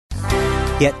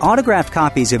Get autographed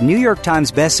copies of New York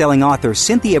Times bestselling author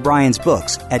Cynthia Bryan's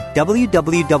books at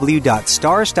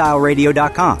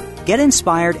www.starstyleradio.com. Get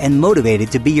inspired and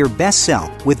motivated to be your best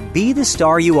self with Be the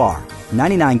Star You Are,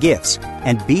 99 gifts,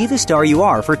 and Be the Star You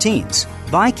Are for teens.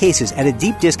 Buy cases at a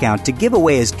deep discount to give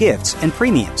away as gifts and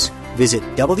premiums. Visit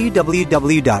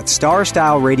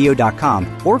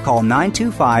www.starstyleradio.com or call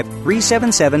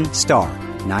 925-377-STAR.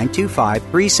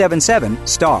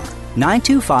 925-377-STAR.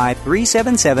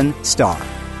 925-377-STAR.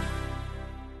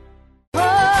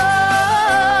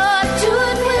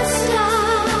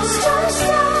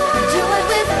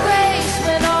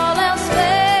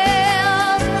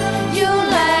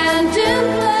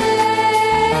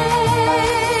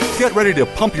 Get ready to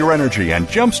pump your energy and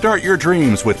jumpstart your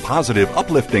dreams with positive,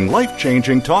 uplifting,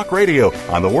 life-changing talk radio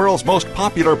on the world's most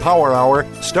popular power hour,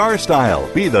 Star Style.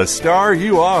 Be the star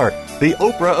you are. The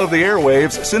Oprah of the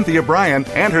airwaves, Cynthia Bryan,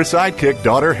 and her sidekick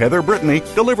daughter, Heather Brittany,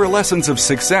 deliver lessons of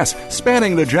success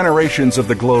spanning the generations of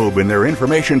the globe in their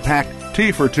information-packed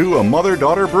Tea for Two, a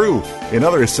Mother-Daughter Brew. In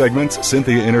other segments,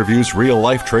 Cynthia interviews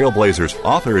real-life trailblazers,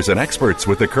 authors, and experts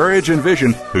with the courage and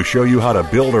vision who show you how to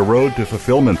build a road to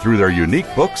fulfillment through their unique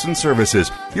books and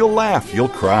services. You'll laugh, you'll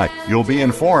cry, you'll be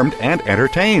informed and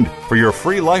entertained. For your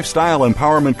free lifestyle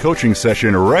empowerment coaching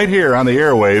session right here on the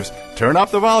airwaves, turn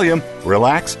up the volume,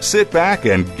 relax, sit back,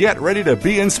 and get ready to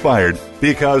be inspired.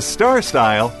 Because Star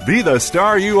Style, Be the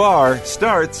Star You Are,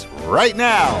 starts right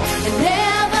now.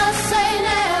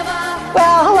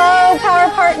 Well, hello, Power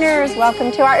Partners.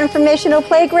 Welcome to our informational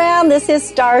playground. This is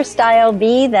Star Style,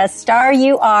 Be the Star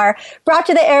You Are, brought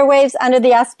to the airwaves under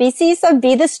the auspices of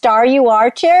Be the Star You Are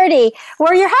charity.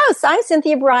 We're your hosts. I'm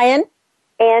Cynthia Bryan.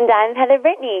 And I'm Heather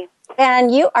Brittany.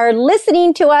 And you are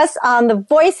listening to us on the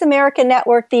Voice America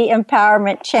Network, the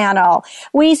Empowerment Channel.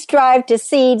 We strive to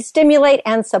seed, stimulate,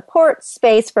 and support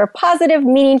space for positive,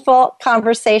 meaningful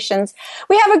conversations.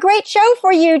 We have a great show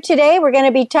for you today. We're going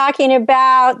to be talking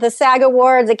about the SAG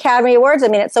Awards, Academy Awards. I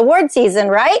mean, it's award season,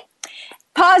 right?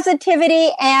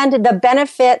 Positivity and the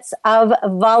benefits of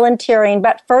volunteering.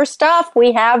 But first off,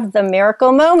 we have the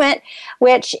Miracle Moment,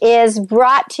 which is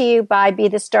brought to you by Be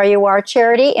the Star You Are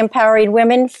charity, empowering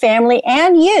women, family,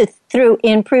 and youth through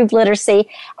improved literacy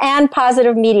and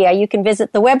positive media. You can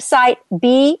visit the website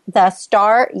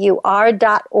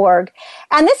BeTheStarYouAre.org.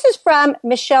 And this is from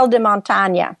Michelle de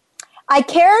Montaigne. I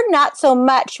care not so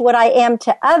much what I am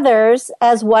to others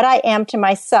as what I am to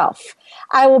myself.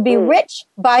 I will be rich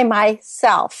by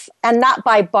myself and not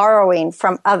by borrowing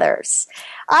from others.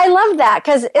 I love that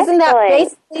because isn't that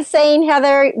basically saying,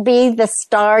 Heather, be the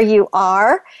star you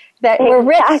are? That we're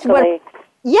rich.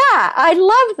 Yeah, I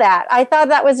love that. I thought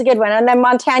that was a good one. And then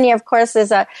Montaigne, of course,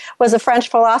 was a French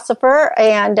philosopher,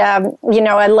 and I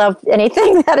love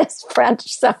anything that is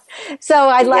French. So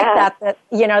I like that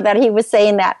that he was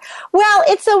saying that. Well,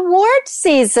 it's award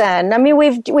season. I mean,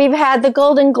 we've had the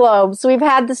Golden Globes, we've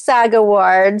had the SAG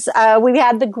Awards, we've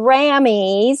had the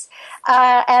Grammys,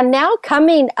 and now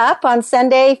coming up on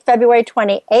Sunday, February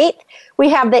 28th, we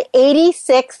have the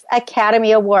 86th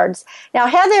Academy Awards. Now,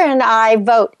 Heather and I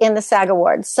vote in the SAG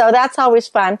Awards, so that's always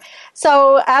fun.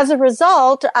 So as a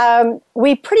result,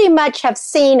 we pretty much have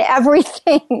seen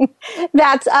everything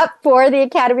that's up for the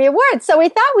Academy Awards. So we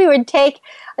thought we would take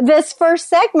this first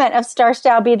segment of Star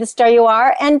Style, Be the Star You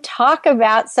Are, and talk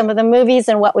about some of the movies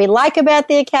and what we like about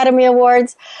the Academy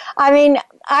Awards. I mean,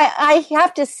 I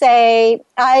have to say,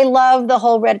 I love the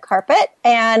whole red carpet,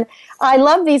 and I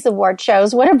love these award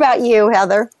shows. What about you,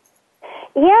 Heather?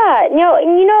 Yeah,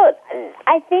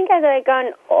 I think as I've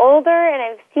gotten older and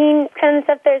I've seen kind of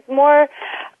stuff, there's more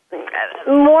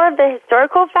of the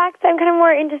historical facts. I'm kind of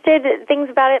more interested in things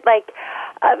about it, like,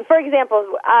 for example,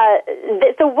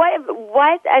 so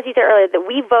what, as you said earlier, that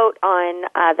we vote on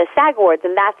the SAG Awards,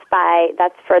 and that's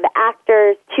for the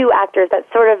actors, two actors, that's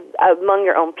sort of among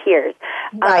your own peers.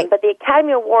 Right. But the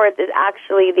Academy Awards is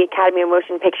actually the Academy of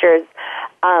Motion Pictures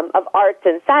of Arts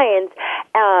and Science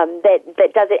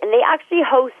that does it, and they actually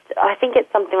host, I think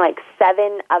it's something like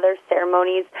 7 other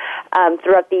ceremonies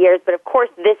throughout the years, but of course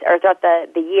throughout the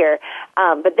year.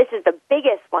 But this is the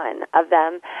biggest one of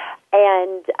them.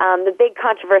 And the big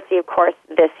controversy, of course,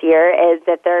 this year is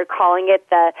that they're calling it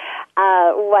the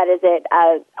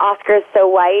Oscars So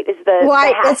White is the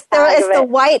white. It's the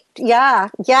white. Yeah.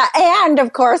 And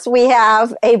of course, we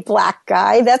have a black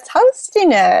guy that's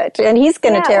hosting it, and he's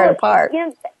going to tear it apart.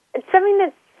 It's something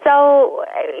that's so,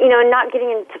 not getting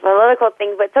into political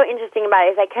things, but so interesting about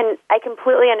it is I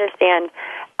completely understand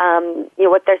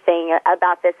what they're saying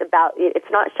about this, about it's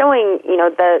not showing,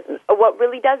 what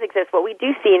really does exist, what we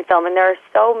do see in film. And there are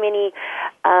so many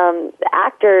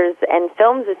actors and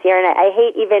films this year, and I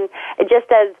hate even,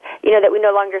 just as, that we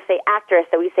no longer say actress,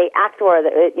 that we say actor,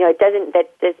 that, it doesn't, that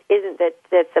this isn't, that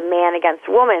it's a man against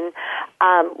woman.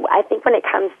 I think when it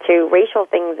comes to racial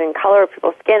things and color of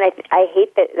people's skin, I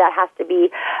hate that has to be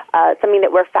something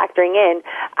that we're factoring in.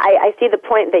 I see the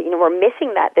point that, we're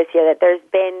missing that this year, that there's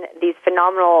been these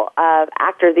phenomenal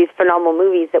actors, these phenomenal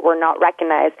movies that were not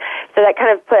recognized. So that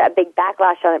kind of put a big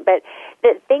backlash on it. But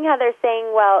the thing how they're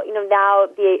saying, well, now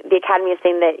the Academy is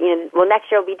saying that, next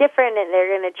year will be different and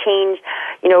they're going to change,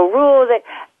 rules. That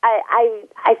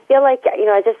I feel like,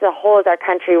 just as a whole as our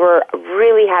country, we're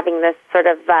really having this sort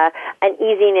of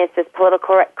uneasiness, this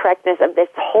political correctness of this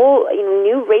whole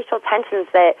new racial tensions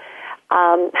that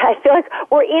I feel like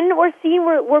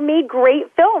we're made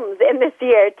great films in this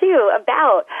year too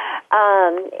about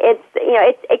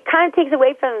it kind of takes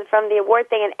away from the award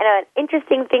thing, and an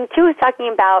interesting thing too is talking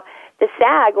about the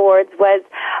SAG Awards was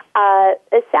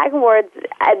the SAG Awards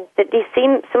that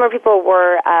some people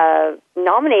were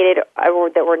nominated or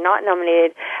that were not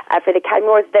nominated for the Academy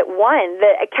Awards that won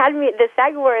the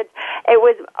SAG Awards. It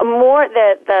was more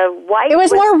the white. It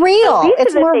was more real.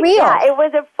 It's more real. Yeah, it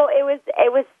was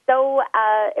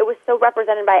so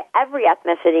represented by every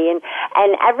ethnicity and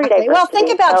every diversity. Well,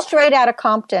 think about Straight Outta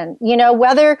Compton.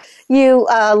 Whether you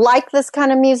like this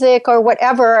kind of music or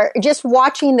whatever, just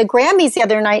watching the Grammys the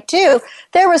other night too,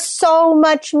 there was so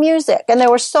much music and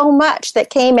there was so much that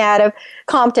came out of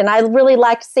Compton. I really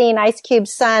liked seeing Ice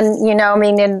Cube's son,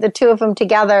 and the two of them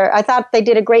together. I thought they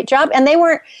did a great job. And they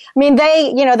weren't,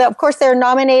 of course they're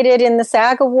nominated in the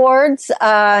SAG Awards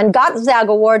and got the SAG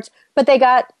Awards, but they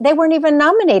weren't even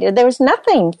nominated. There was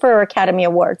nothing for Academy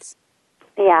Awards.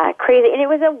 Yeah, crazy. And it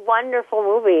was a wonderful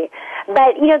movie.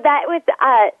 But, that was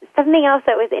something else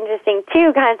that was interesting,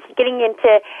 too, kind of getting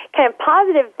into kind of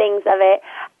positive things of it.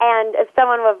 And as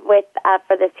someone with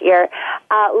for this year,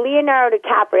 Leonardo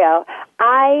DiCaprio,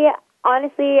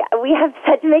 honestly, we have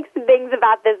such mixed things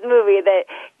about this movie that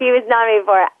he was nominated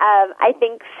for. I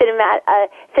think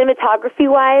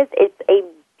cinematography-wise, it's a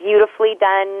beautifully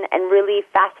done and really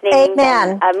fascinating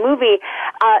movie.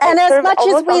 And as much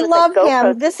as we love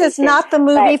him, this is not the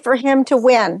movie for him to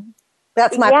win.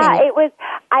 That's my opinion. Yeah, it was.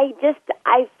 I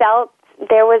felt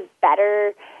there was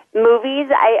better movies.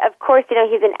 Of course,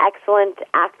 he's an excellent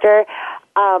actor,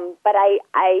 but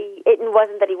it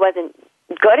wasn't that he wasn't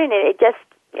good in it. It just.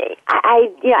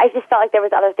 I just felt like there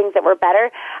was other things that were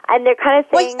better, and they're kind of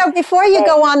saying. Well, before you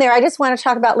go on there, I just want to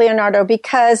talk about Leonardo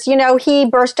because he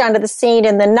burst onto the scene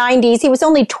in the 90s. He was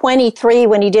only 23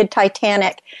 when he did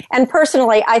Titanic, and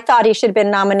personally, I thought he should have been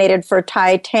nominated for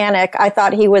Titanic. I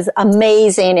thought he was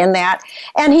amazing in that,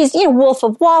 and he's Wolf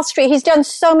of Wall Street. He's done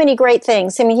so many great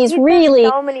things. I mean, he's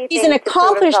an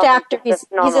accomplished actor. He's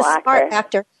a smart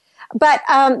actor. But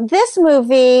this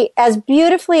movie, as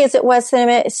beautifully as it was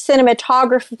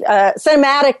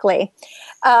cinematically,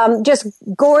 just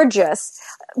gorgeous.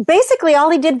 Basically, all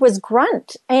he did was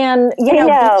grunt, and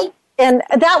and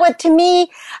that to me,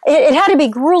 it had to be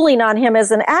grueling on him as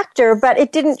an actor, but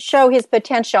it didn't show his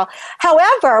potential.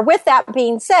 However, with that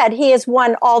being said, he has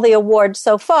won all the awards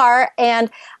so far,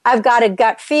 and I've got a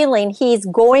gut feeling he's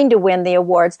going to win the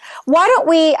awards. Why don't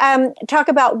we talk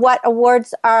about what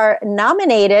awards are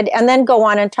nominated and then go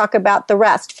on and talk about the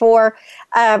rest? For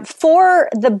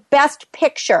the Best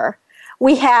Picture,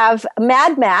 we have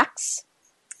Mad Max,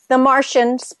 The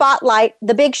Martian, Spotlight,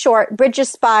 The Big Short, Bridge of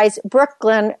Spies,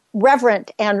 Brooklyn,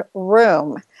 Revenant, and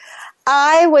Room.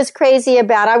 I was crazy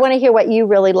about it. I want to hear what you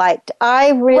really liked.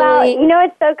 Well,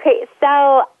 it's so crazy. So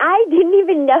I didn't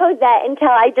even know that until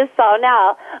I just saw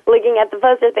now, looking at the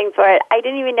poster thing for it. I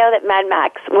didn't even know that Mad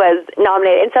Max was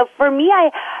nominated. And so for me,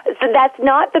 so that's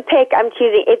not the pick I'm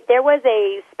choosing. If there was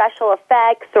a special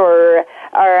effects or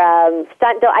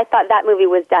stunt, I thought that movie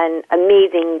was done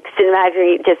amazing,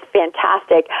 cinematography, just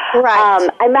fantastic. Right.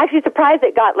 I'm actually surprised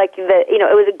it got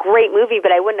it was a great movie,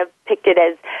 but I wouldn't have picked it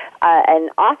as an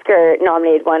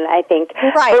Oscar-nominated one, I think.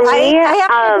 Right. For me, I have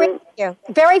to agree with you.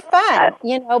 Very fun,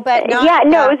 but not... Yeah,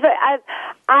 no, it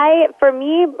was, for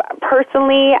me,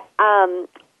 personally,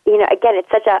 again,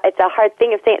 it's a hard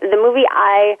thing of saying. The movie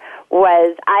I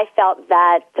was I felt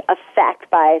that effect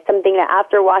by something that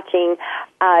after watching,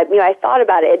 I thought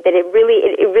about it, that it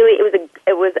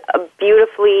was a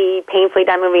beautifully, painfully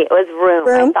done movie. It was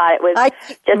Room. I thought it was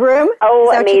just Room?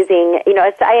 Amazing.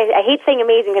 I hate saying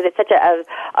amazing because it's such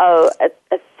a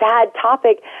sad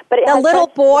topic, but the little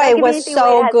boy was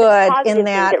so good in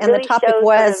that, and really the topic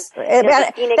was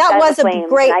that was a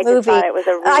great movie.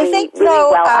 I think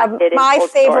though my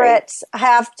favorites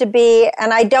have to be,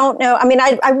 and I don't know. I mean,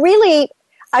 I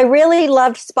really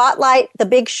loved Spotlight, The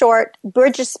Big Short,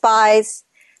 Bridge of Spies,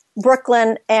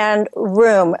 Brooklyn, and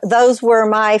Room. Those were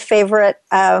my favorite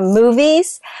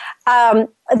movies.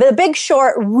 The Big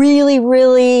Short really,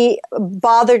 really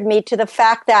bothered me to the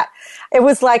fact that it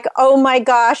was like, oh my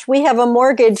gosh, we have a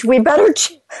mortgage. We better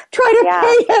try to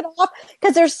pay it off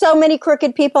because there's so many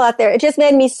crooked people out there. It just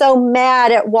made me so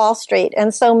mad at Wall Street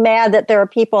and so mad that there are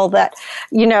people that,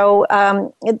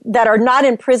 that are not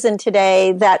in prison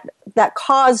today that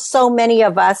caused so many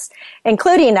of us,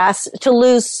 including us, to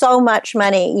lose so much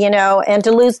money, and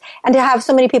to have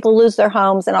so many people lose their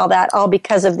homes and all that, all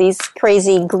because of these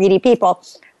crazy, greedy people.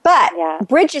 But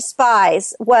Bridge of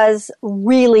Spies was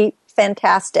really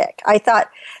fantastic. I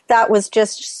thought that was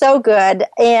just so good.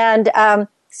 And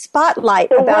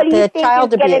Spotlight about the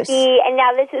child abuse. And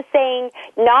now this is saying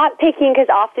not picking, because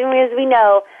often, as we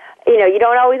know, you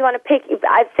don't always want to pick.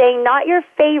 I'm saying not your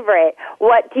favorite.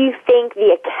 What do you think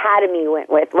the Academy went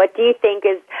with? What do you think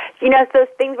is, those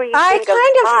things where you think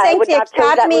I would not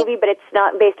choose that movie, but it's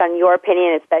not based on your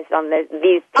opinion. It's based on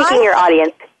these picking your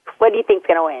audience. What do you think's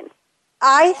going to win?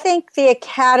 I think the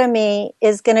Academy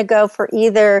is going to go for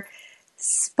either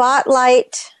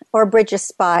Spotlight or Bridge of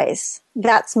Spies.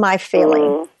 That's my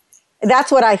feeling.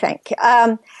 That's what I think.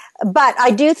 But I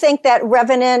do think that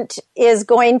Revenant is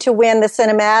going to win the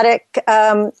cinematic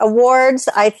awards.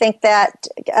 I think that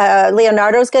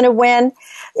Leonardo's going to win.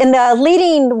 In the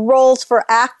leading roles for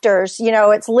actors,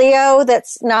 it's Leo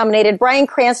that's nominated. Bryan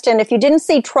Cranston. If you didn't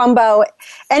see Trumbo,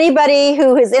 anybody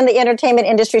who is in the entertainment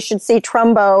industry should see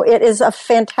Trumbo. It is a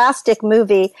fantastic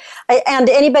movie. And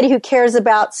anybody who cares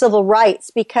about civil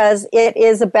rights, because it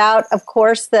is about, of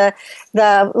course, the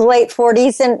late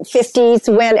 40s and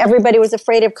 50s when everybody was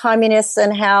afraid of communists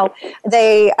and how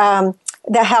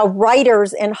how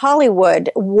writers in Hollywood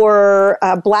were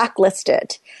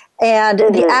blacklisted. And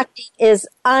the acting is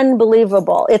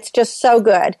unbelievable. It's just so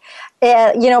good.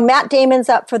 Matt Damon's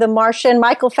up for The Martian.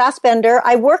 Michael Fassbender,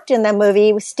 I worked in that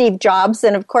movie with Steve Jobs.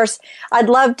 And of course, I'd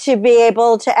love to be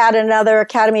able to add another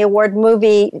Academy Award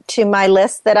movie to my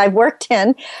list that I've worked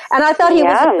in. And I thought he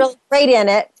was really great in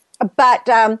it. But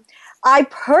I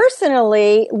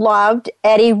personally loved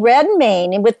Eddie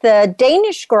Redmayne with the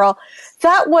Danish Girl.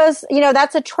 That was,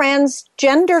 that's a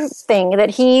transgender thing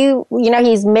that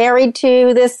he's married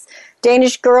to this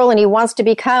Danish girl and he wants to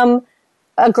become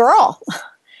a girl.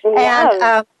 Yeah.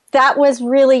 And that was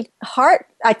really hard.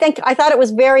 I thought it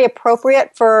was very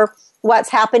appropriate for what's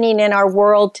happening in our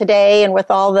world today and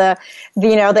with all the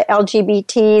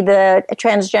LGBT, the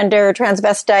transgender,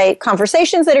 transvestite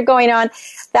conversations that are going on.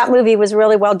 That movie was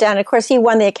really well done. Of course, he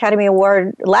won the Academy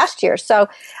Award last year. So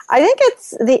I think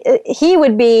he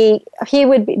would be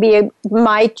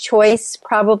my choice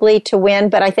probably to win,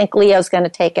 but I think Leo's going to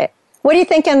take it. What do you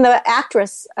think in the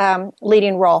actress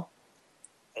leading role?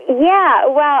 Yeah,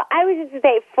 well, I was just going to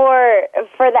say,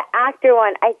 for the actor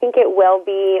one, I think it will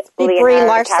be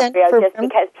Leonardo DiCaprio, just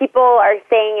because people are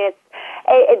saying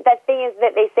the thing is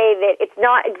that they say that it's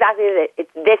not exactly that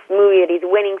it's this movie that he's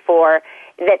winning for,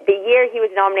 that the year he was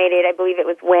nominated, I believe it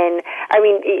was when,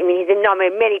 he's been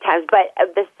nominated many times, but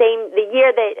the year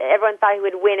that everyone thought he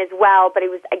would win as well, but it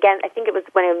was, again, I think it was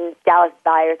when Dallas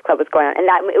Buyers Club was going on, and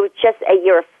that it was just a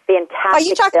year of fantastic Are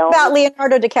you talking about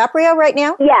Leonardo DiCaprio right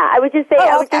now? Yeah, I was just saying,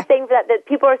 just saying that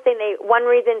people are saying one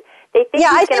reason they think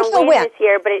he's going to win this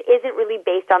year, but it isn't really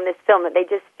based on this film, that they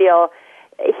just feel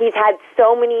he's had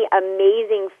so many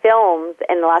amazing films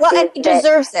in the last years. Well, and he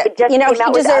deserves it. It just came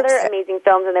out with other amazing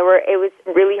films, and it was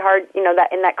really hard,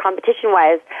 that in that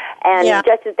competition-wise. And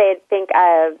just as they think,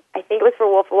 I think it was for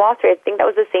Wolf of Wall Street, I think that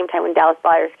was the same time when Dallas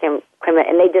Buyers came in,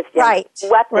 and they just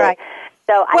swept it.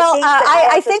 So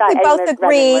I think we both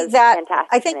agree that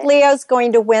I think Leo's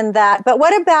going to win that. But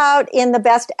what about in the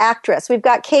Best Actress? We've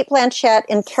got Cate Blanchett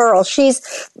in Carol. She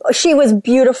was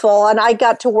beautiful, and I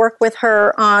got to work with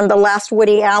her on the last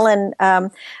Woody Allen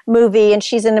movie, and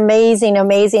she's an amazing,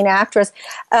 amazing actress.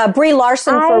 Brie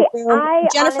Larson for Room,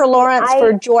 Jennifer Lawrence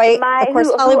for Joy. Of course,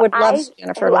 Hollywood loves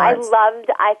Jennifer Lawrence.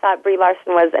 I thought Brie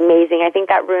Larson was amazing. I think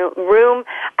that Room,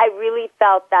 I really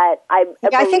felt that I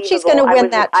think she's going to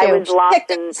win that too.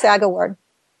 SAG Award.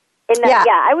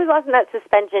 I was lost in that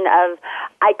suspension of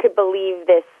I could believe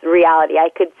this reality. I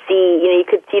could see, you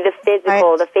could see the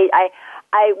physical, the face. I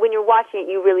when you're watching it,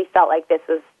 you really felt like this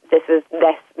was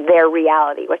their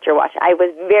reality, what you're watching. I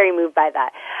was very moved by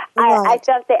that. I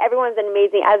thought that everyone's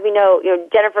amazing. As we know,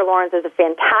 Jennifer Lawrence is a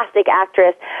fantastic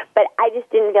actress, but I just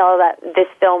didn't feel that this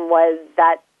film was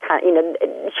that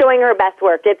showing her best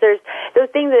work. There's those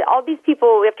things that all these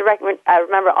people, we have to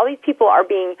remember, all these people are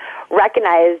being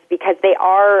recognized because they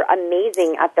are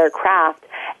amazing at their craft.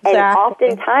 And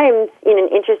oftentimes, an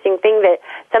interesting thing that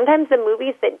sometimes the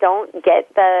movies that don't get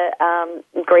the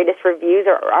greatest reviews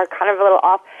are kind of a little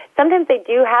off. Sometimes they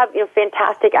do have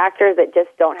fantastic actors that just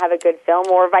don't have a good film,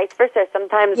 or vice versa.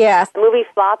 Sometimes the movie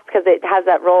flops because it has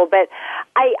that role. But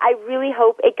I really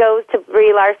hope it goes to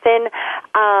Brie Larson.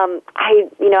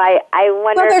 I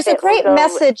wonder. Well, there's a great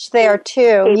message there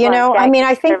too.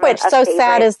 I think what's so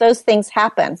sad is those things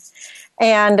happen.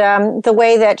 And the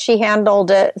way that she handled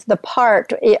the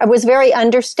part, it was very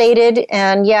understated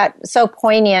and yet so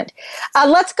poignant.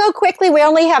 Let's go quickly. We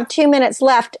only have 2 minutes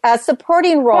left.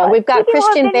 Supporting role. We've got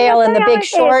Christian Bale in The Big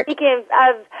Short. Speaking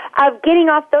of getting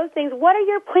off those things, what are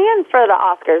your plans for the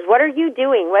Oscars? What are you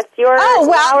doing? What's your how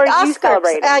are Oscars. You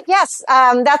celebrating? Yes,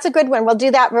 that's a good one. We'll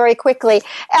do that very quickly.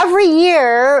 Every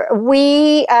year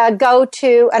we go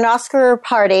to an Oscar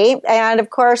party, and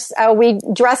of course we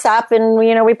dress up and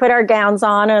we put our gowns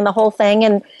on and the whole thing,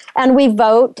 and we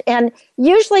vote. And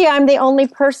usually I'm the only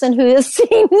person who has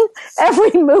seen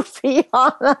every movie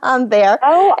on there.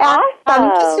 Oh, awesome.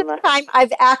 Most of the time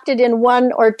I've acted in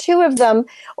one or two of them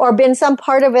or been some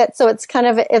part of it, so it's kind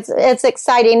of it's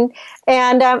exciting,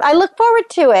 and I look forward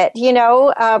to it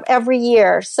every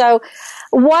year. So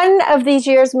one of these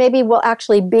years maybe we'll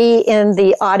actually be in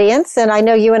the audience, and I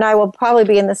know you and I will probably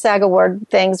be in the SAG Award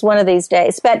things one of these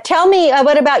days. But tell me,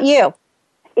 what about you?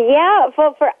 Yeah,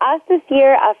 well, for us this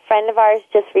year, a friend of ours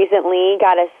just recently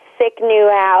got a sick new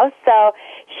house, so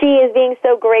she is being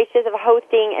so gracious of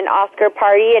hosting an Oscar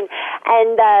party, and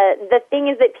the thing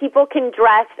is that people can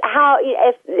dress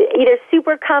either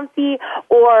super comfy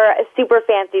or super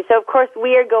fancy. So of course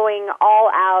we are going all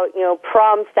out,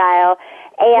 prom style,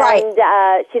 and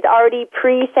she's already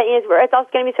pre-set. It's also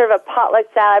going to be sort of a potluck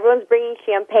style. Everyone's bringing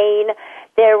champagne.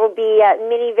 There will be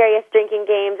many various drinking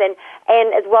games, and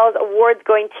as well as awards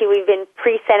going to. We've been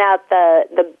pre-sent out the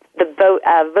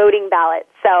voting ballots.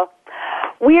 So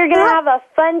we are going to have a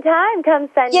fun time come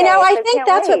Sunday. I think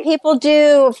that's what people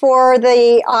do for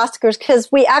the Oscars, because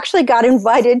we actually got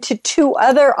invited to 2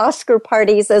 other Oscar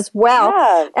parties as well.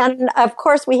 Yeah. And of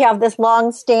course we have this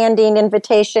long-standing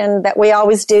invitation that we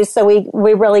always do, so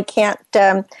we really can't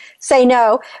say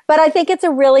no. But I think it's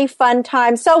a really fun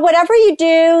time. So whatever you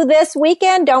do this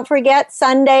weekend, don't forget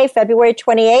Sunday, February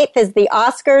 28th is the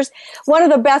Oscars. One of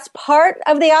the best part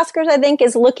of the Oscars, I think,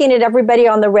 is looking at everybody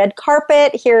on the red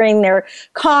carpet, hearing their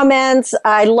comments.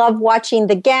 I love watching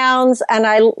the gowns, and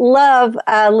I love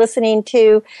listening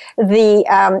to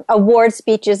the award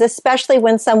speeches, especially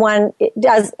when someone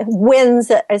wins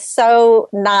that is so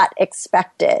not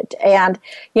expected, and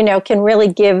can really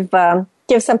give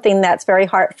something that's very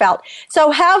heartfelt.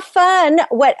 So have fun,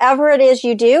 whatever it is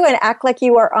you do, and act like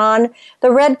you are on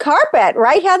the red carpet,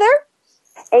 right, Heather?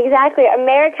 Exactly.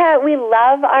 America, we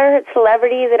love our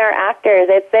celebrities and our actors.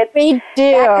 We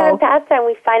do. That kind of pastime,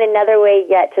 we find another way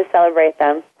yet to celebrate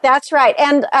them. That's right.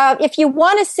 And if you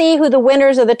want to see who the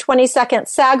winners of the 22nd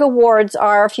SAG Awards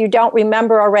are, if you don't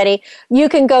remember already, you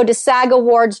can go to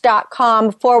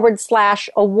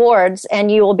SAGawards.com/awards,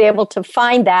 and you will be able to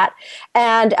find that.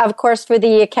 And of course, for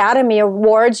the Academy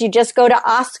Awards, you just go to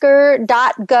oscar.go.com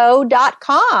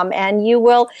and you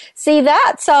will see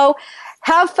that. So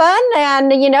have fun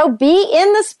and, be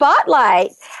in the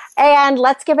spotlight. And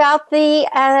let's give out the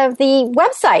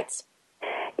websites.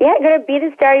 Yeah, go to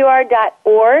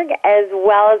BeTheStarYouAre.org, as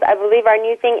well as, I believe our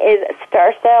new thing is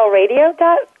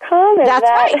StarStyleRadio.com. That's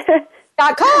right.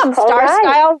 .com,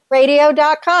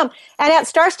 StarStyleRadio.com. And at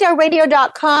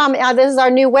StarStyleRadio.com, this is our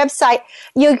new website,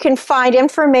 you can find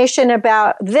information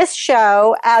about this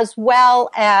show as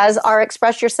well as our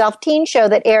Express Yourself teen show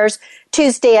that airs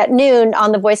Tuesday at noon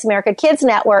on the Voice America Kids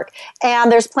Network.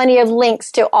 And there's plenty of links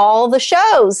to all the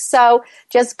shows. So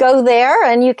just go there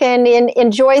and you can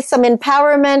enjoy some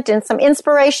empowerment and some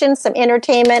inspiration, some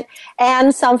entertainment,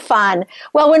 and some fun.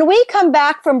 Well, when we come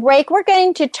back from break, we're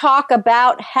going to talk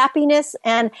about happiness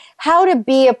and how to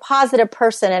be a positive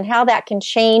person and how that can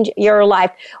change your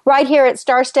life. Right here at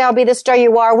Star Style, Be the Star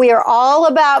You Are, we are all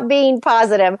about being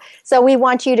positive. So we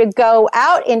want you to go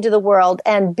out into the world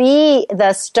and be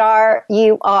the star star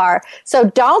you are. So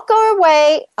don't go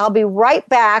away. I'll be right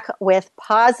back with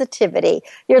positivity.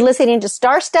 You're listening to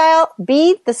Star Style,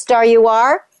 Be the Star You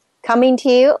Are, coming to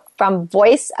you from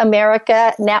Voice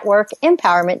America Network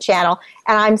Empowerment Channel.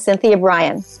 And I'm Cynthia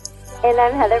Bryan. And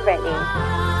I'm Heather Brittany.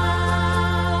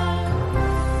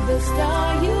 The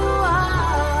star you are.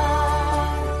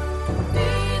 Be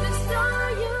the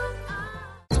star you are.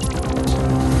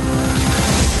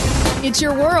 It's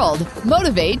your world.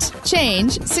 Motivate,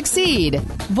 change, succeed.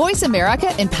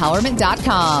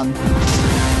 VoiceAmericaEmpowerment.com.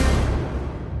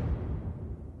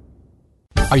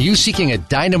 Are you seeking a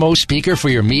dynamo speaker for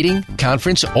your meeting,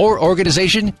 conference, or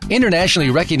organization? Internationally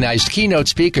recognized keynote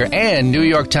speaker and New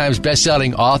York Times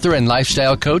bestselling author and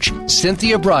lifestyle coach,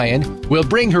 Cynthia Bryan, will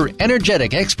bring her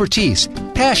energetic expertise,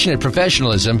 passionate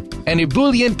professionalism, and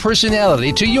ebullient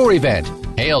personality to your event.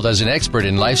 Hailed as an expert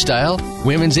in lifestyle,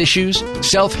 women's issues,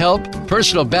 self-help,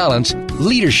 personal balance,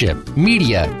 leadership,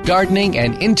 media, gardening,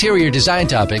 and interior design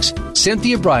topics,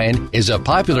 Cynthia Bryan is a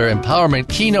popular empowerment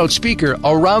keynote speaker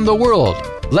around the world,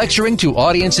 lecturing to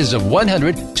audiences of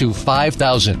 100 to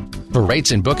 5,000. For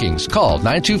rates and bookings, call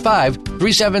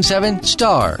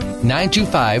 925-377-STAR,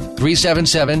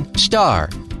 925-377-STAR,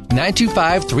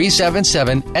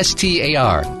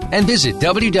 925-377-STAR, and visit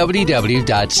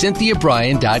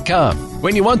www.cynthiabryan.com.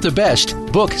 When you want the best,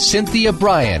 book Cynthia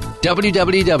Bryan,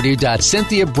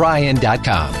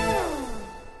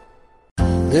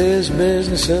 www.cynthiabryan.com. This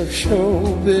business of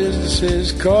show business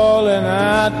is calling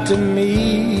out to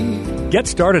me. Get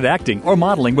started acting or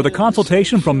modeling with a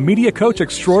consultation from media coach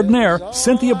extraordinaire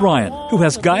Cynthia Bryan, who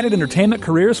has guided entertainment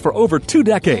careers for over 2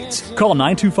 decades. Call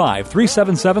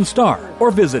 925-377-STAR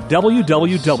or visit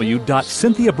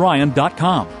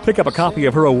www.cynthiabryan.com. Pick up a copy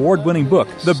of her award-winning book,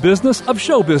 The Business of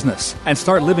Show Business, and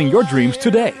start living your dreams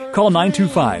today. Call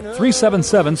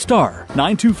 925-377-STAR,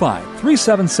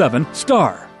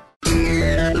 925-377-STAR.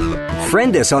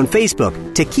 Friend us on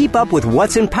Facebook to keep up with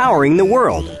what's empowering the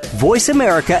world. Voice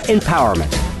America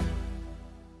Empowerment.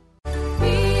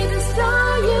 Be the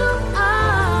star you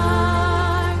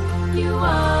are. You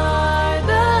are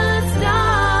the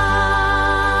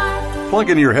star. Plug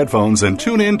in your headphones and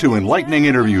tune in to enlightening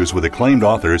interviews with acclaimed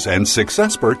authors and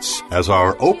successperts as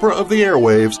our Oprah of the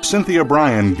airwaves, Cynthia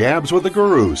Bryan, gabs with the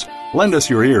gurus. Lend us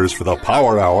your ears for the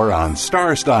Power Hour on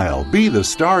Star Style. Be the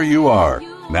star you are.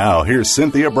 Now, here's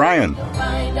Cynthia Bryan.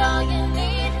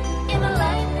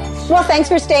 Well, thanks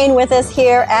for staying with us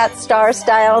here at Star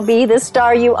Style, Be the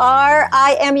Star You Are.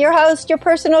 I am your host, your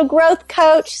personal growth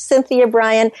coach, Cynthia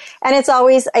Bryan, and it's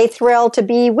always a thrill to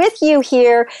be with you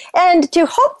here and to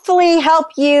hopefully help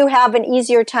you have an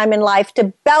easier time in life,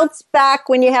 to bounce back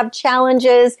when you have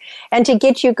challenges, and to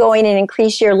get you going and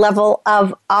increase your level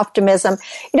of optimism.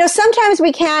 You know, sometimes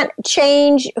we can't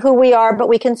change who we are, but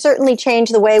we can certainly change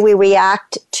the way we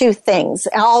react to things.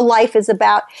 All life is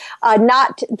about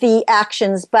not the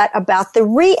actions, but about the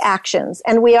reactions,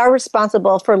 and we are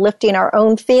responsible for lifting our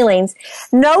own feelings.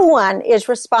 No one is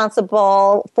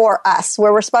responsible for us.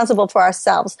 We're responsible for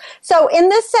ourselves. So in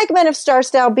this segment of Star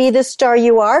Style, Be the Star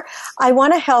You Are, I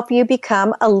want to help you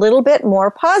become a little bit more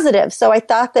positive. So I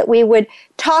thought that we would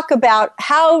talk about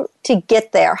how to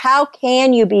get there. How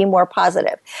can you be more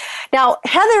positive? Now,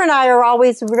 Heather and I are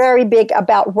always very big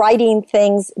about writing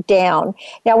things down.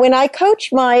 Now, when I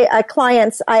coach my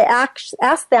clients, I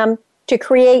ask them to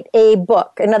create a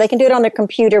book. And now they can do it on their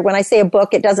computer. When I say a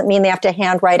book, it doesn't mean they have to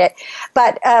handwrite it.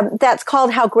 But that's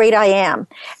called How Great I Am.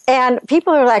 And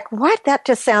people are like, what? That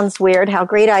just sounds weird, How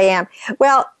Great I Am.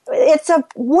 Well, it's a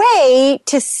way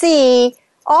to see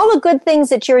all the good things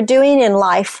that you're doing in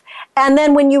life. And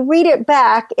then when you read it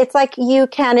back, it's like you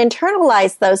can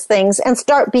internalize those things and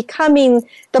start becoming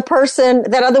the person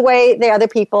that the other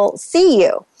people see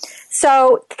you.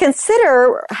 So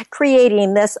consider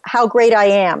creating this How Great I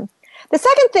Am. The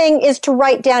second thing is to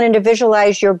write down and to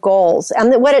visualize your goals.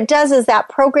 And what it does is that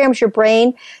programs your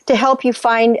brain to help you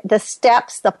find the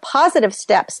steps, the positive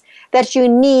steps that you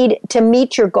need to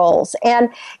meet your goals. And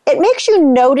it makes you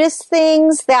notice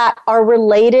things that are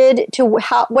related to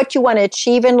what you want to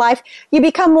achieve in life. You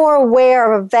become more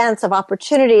aware of events, of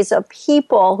opportunities, of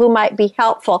people who might be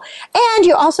helpful. And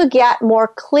you also get more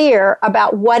clear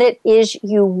about what it is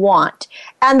you want.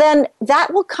 And then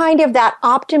that will that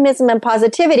optimism and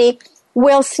positivity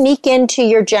will sneak into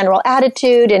your general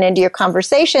attitude and into your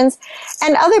conversations,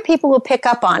 and other people will pick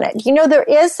up on it. You know, there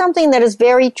is something that is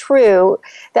very true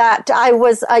that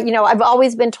I've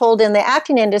always been told in the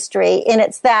acting industry, and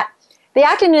it's that the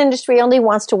acting industry only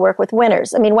wants to work with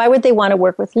winners. I mean, why would they want to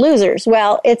work with losers?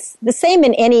 Well, it's the same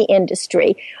in any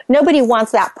industry. Nobody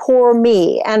wants that poor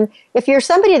me. And if you're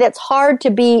somebody that's hard to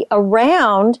be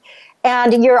around,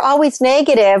 and you're always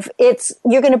negative,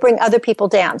 you're going to bring other people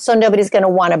down. So nobody's going to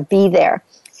want to be there.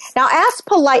 Now, ask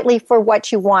politely for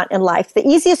what you want in life. The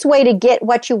easiest way to get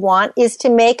what you want is to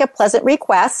make a pleasant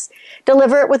request,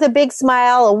 deliver it with a big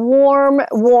smile, a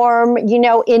warm,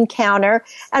 encounter,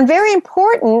 and very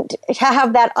important to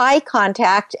have that eye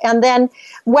contact. And then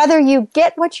whether you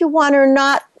get what you want or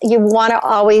not, you want to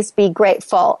always be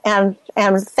grateful and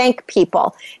thank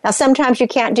people. Now, sometimes you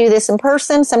can't do this in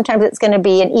person. Sometimes it's going to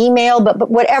be an email, but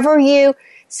whatever you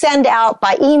send out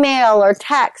by email or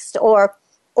text or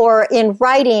in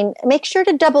writing, make sure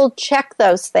to double check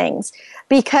those things,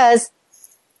 because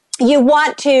you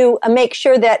want to make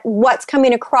sure that what's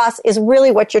coming across is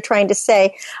really what you're trying to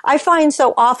say. I find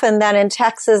so often that in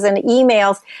texts and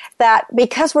emails that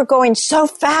because we're going so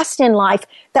fast in life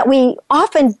that we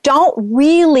often don't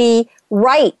really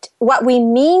write what we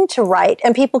mean to write,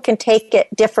 and people can take it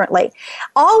differently.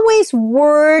 Always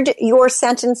word your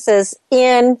sentences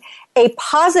in a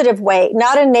positive way,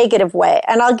 not a negative way.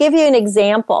 And I'll give you an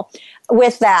example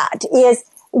with that is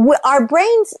our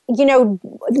brains,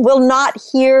 will not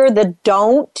hear the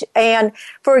don't. And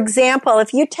for example,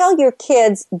 if you tell your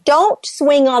kids, don't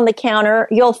swing on the counter,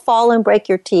 you'll fall and break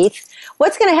your teeth.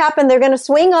 What's going to happen? They're going to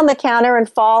swing on the counter and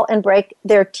fall and break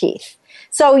their teeth.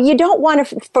 So you don't want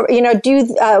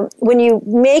to, when you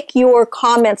make your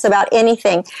comments about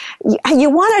anything, you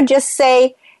want to just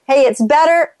say, hey, it's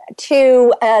better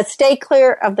to stay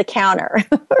clear of the counter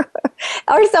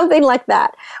or something like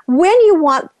that. When you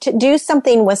want to do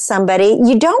something with somebody,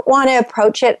 you don't want to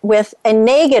approach it with a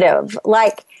negative,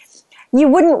 like, you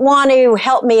wouldn't want to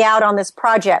help me out on this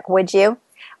project, would you?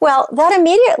 Well, that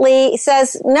immediately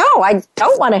says, no, I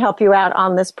don't want to help you out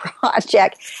on this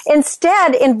project.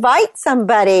 Instead, invite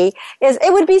somebody.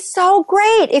 It would be so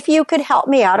great if you could help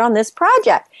me out on this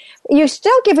project. You're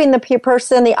still giving the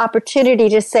person the opportunity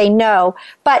to say no,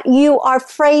 but you are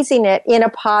phrasing it in a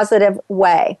positive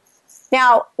way.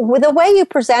 Now, with the way you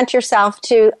present yourself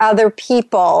to other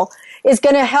people is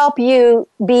going to help you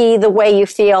be the way you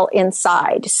feel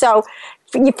inside. So,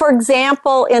 for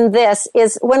example, in this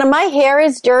is when my hair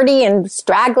is dirty and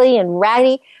straggly and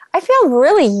ratty, I feel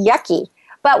really yucky.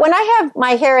 But when I have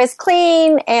my hair is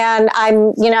clean and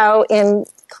I'm, in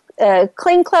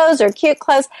clean clothes or cute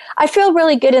clothes, I feel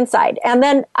really good inside. And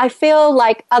then I feel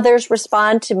like others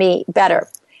respond to me better.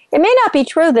 It may not be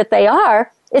true that they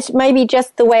are. It's maybe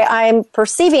just the way I'm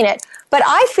perceiving it. But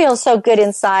I feel so good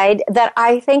inside that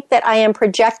I think that I am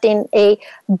projecting a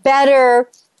better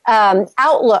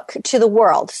outlook to the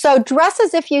world. So dress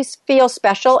as if you feel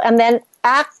special and then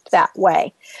act that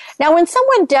way. Now, when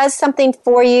someone does something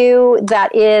for you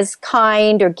that is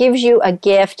kind or gives you a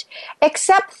gift,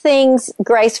 accept things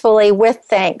gracefully with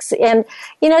thanks. And,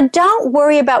 don't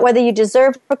worry about whether you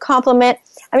deserve a compliment.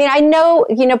 I mean, I know,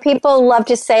 people love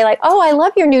to say like, oh, I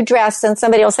love your new dress. And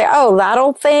somebody will say, oh, that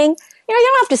old thing. You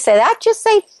don't have to say that. Just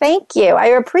say thank you. I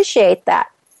appreciate that.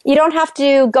 You don't have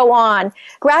to go on.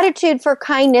 Gratitude for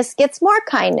kindness gets more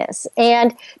kindness.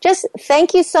 And just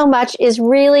thank you so much is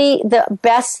really the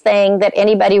best thing that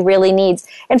anybody really needs.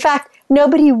 In fact,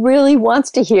 nobody really wants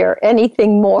to hear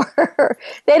anything more.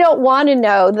 They don't want to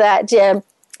know that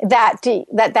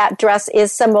that dress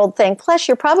is some old thing. Plus,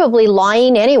 you're probably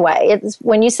lying anyway.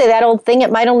 When you say that old thing,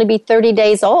 it might only be 30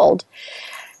 days old.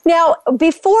 Now,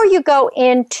 before you go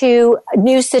into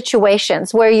new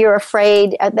situations where you're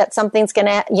afraid that something's going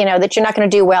to, that you're not going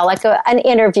to do well, like an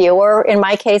interview, or in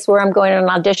my case where I'm going to an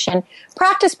audition,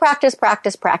 practice, practice,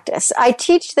 practice, practice. I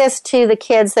teach this to the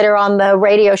kids that are on the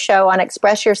radio show on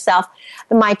Express Yourself,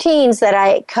 my teens that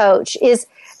I coach, is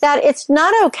that it's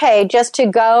not okay just to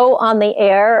go on the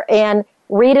air and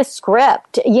read a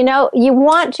script. You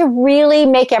want to really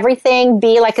make everything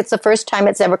be like it's the first time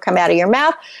it's ever come out of your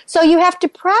mouth. So you have to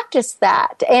practice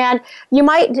that. And you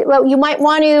might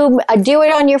want to do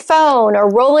it on your phone or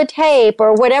roll a tape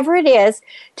or whatever it is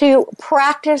to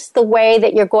practice the way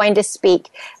that you're going to speak.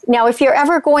 Now, if you're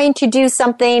ever going to do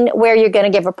something where you're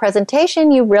going to give a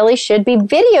presentation, you really should be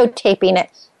videotaping it.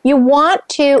 You want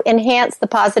to enhance the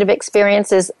positive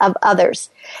experiences of others.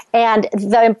 And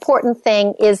the important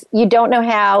thing is you don't know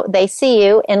how they see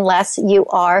you unless you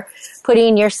are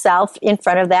putting yourself in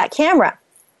front of that camera.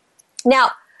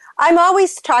 Now, I'm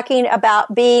always talking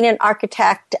about being an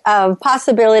architect of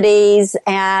possibilities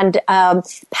and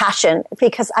passion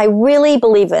because I really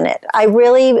believe in it. I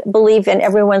really believe in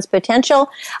everyone's potential.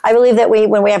 I believe that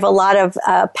when we have a lot of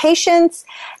patience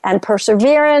and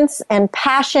perseverance and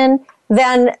passion,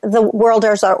 then the world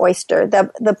is our oyster.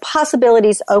 The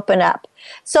possibilities open up.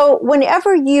 So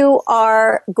whenever you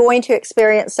are going to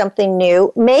experience something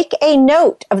new, make a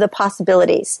note of the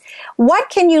possibilities. What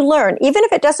can you learn? Even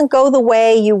if it doesn't go the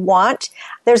way you want,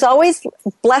 there's always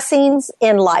blessings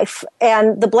in life.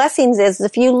 And the blessings is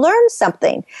if you learn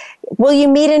something. Will you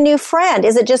meet a new friend?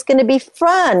 Is it just going to be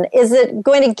fun? Is it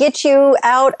going to get you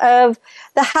out of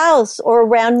the house or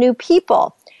around new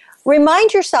people?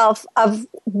 Remind yourself of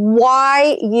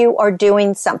why you are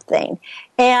doing something.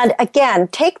 And again,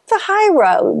 take the high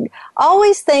road.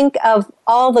 Always think of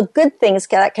all the good things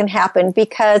that can happen,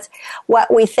 because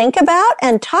what we think about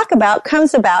and talk about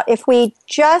comes about if we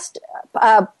just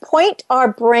point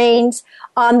our brains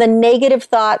on the negative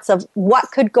thoughts of what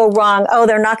could go wrong. Oh,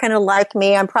 they're not going to like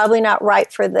me. I'm probably not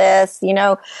right for this. You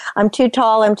know, I'm too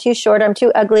tall. I'm too short. I'm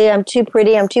too ugly. I'm too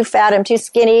pretty. I'm too fat. I'm too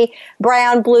skinny,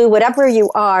 brown, blue, whatever you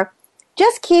are.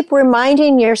 Just keep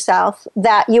reminding yourself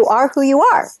that you are who you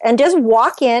are, and just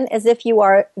walk in as if you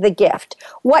are the gift.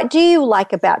 What do you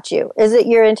like about you? Is it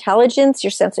your intelligence,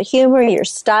 your sense of humor, your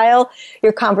style,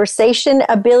 your conversation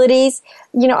abilities?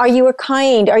 You know, are you a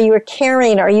kind? Are you a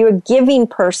caring? Are you a giving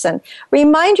person?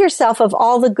 Remind yourself of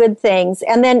all the good things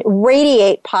and then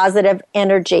radiate positive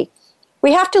energy.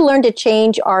 We have to learn to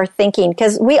change our thinking,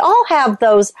 because we all have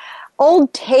those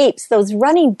old tapes, those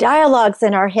running dialogues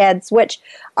in our heads, which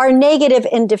are negative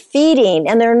and defeating,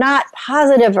 and they're not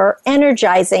positive or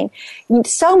energizing.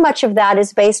 So much of that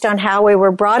is based on how we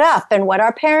were brought up and what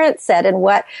our parents said and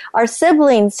what our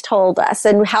siblings told us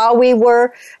and how we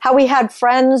had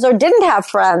friends or didn't have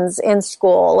friends in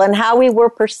school and how we were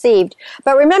perceived.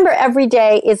 But remember, every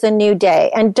day is a new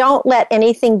day, and don't let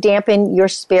anything dampen your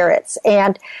spirits.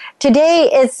 And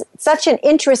today is such an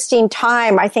interesting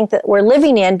time, I think, that we're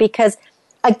living in, because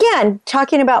again,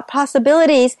 talking about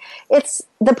possibilities,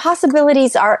 the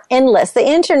possibilities are endless. The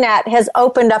internet has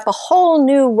opened up a whole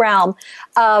new realm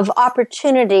of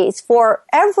opportunities for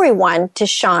everyone to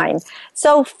shine.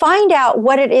 So find out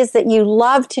what it is that you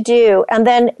love to do, and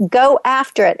then go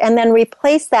after it, and then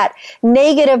replace that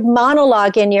negative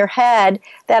monologue in your head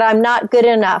that I'm not good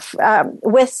enough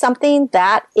with something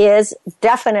that is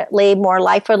definitely more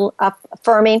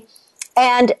life-affirming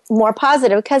and more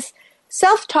positive, because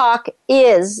self-talk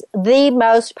is the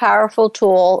most powerful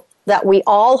tool that we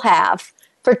all have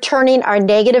for turning our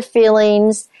negative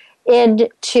feelings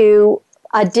into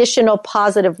additional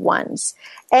positive ones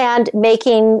and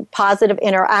making positive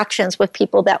interactions with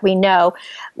people that we know.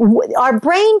 Our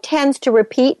brain tends to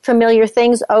repeat familiar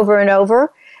things over and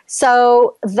over.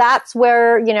 So that's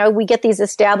where, we get these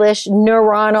established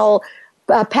neuronal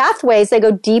pathways. They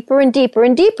go deeper and deeper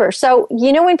and deeper. So,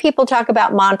 when people talk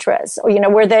about mantras, or,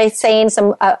 where they're saying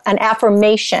an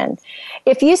affirmation,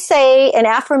 if you say an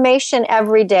affirmation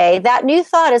every day, that new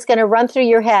thought is going to run through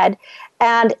your head,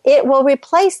 and it will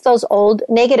replace those old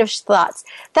negative thoughts.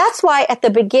 That's why at the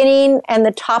beginning and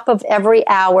the top of every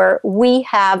hour, we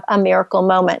have a miracle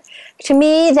moment. To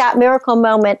me, that miracle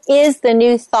moment is the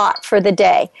new thought for the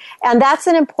day. And that's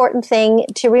an important thing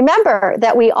to remember,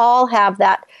 that we all have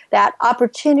that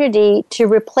opportunity to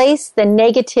replace the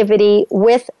negativity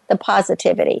with the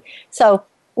positivity. So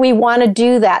we want to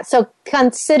do that. So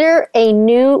consider a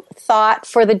new thought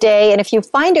for the day. And if you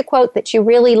find a quote that you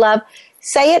really love,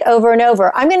 say it over and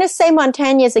over. I'm going to say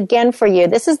Montaigne's again for you.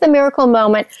 This is the miracle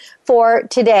moment for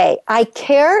today. I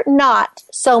care not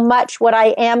so much what I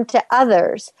am to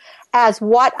others as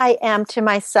what I am to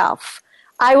myself.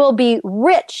 I will be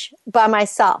rich by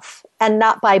myself and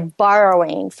not by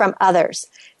borrowing from others.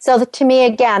 So to me,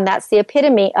 again, that's the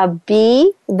epitome of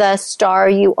be the star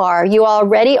you are. You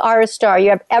already are a star.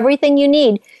 You have everything you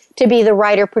need to be the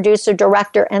writer, producer,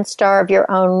 director, and star of your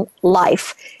own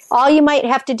life. All you might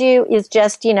have to do is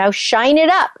just, shine it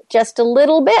up just a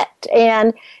little bit.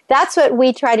 And that's what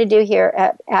we try to do here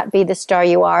at Be the Star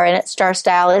You Are and at Star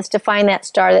Style, is to find that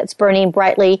star that's burning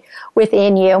brightly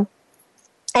within you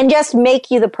and just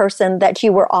make you the person that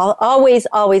you were always,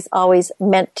 always, always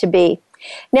meant to be.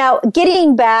 Now,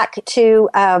 getting back to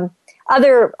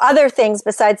other things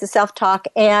besides the self-talk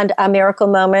and a miracle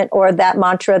moment or that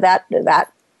mantra,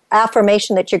 that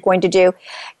affirmation that you're going to do,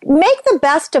 make the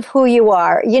best of who you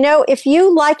are. If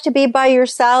you like to be by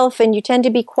yourself and you tend to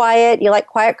be quiet, you like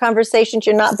quiet conversations,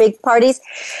 you're not big parties,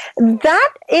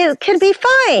 can be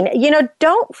fine.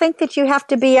 Don't think that you have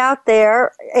to be out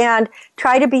there and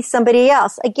try to be somebody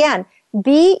else. Again,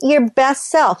 be your best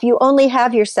self. You only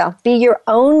have yourself. Be your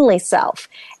only self.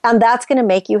 And that's going to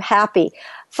make you happy.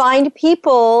 Find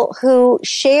people who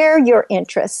share your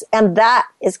interests, and that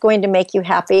is going to make you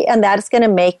happy, and that is going to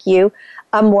make you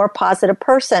a more positive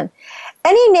person.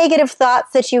 any negative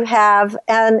thoughts that you have,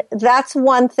 and that's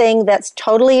one thing that's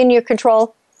totally in your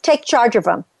control, take charge of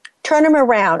them. Turn them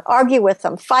around, argue with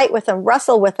them, fight with them,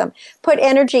 wrestle with them, put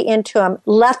energy into them,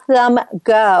 let them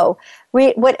go.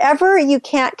 Whatever you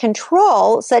can't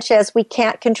control, such as we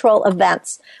can't control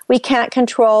events, we can't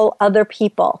control other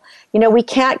people, we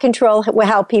can't control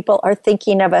how people are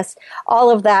thinking of us, all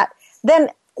of that, then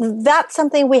that's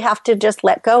something we have to just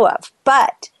let go of.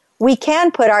 But we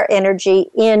can put our energy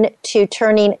into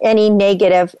turning any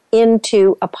negative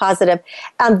into a positive,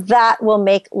 and that will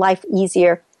make life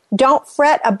easier. Don't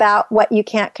fret about what you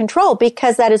can't control,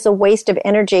 because that is a waste of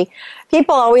energy.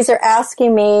 People always are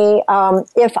asking me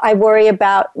if I worry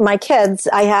about my kids.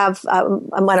 I have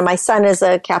one of my son is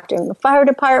a captain in the fire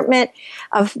department.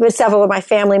 Several of my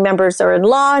family members are in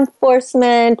law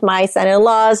enforcement. My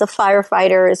son-in-law is a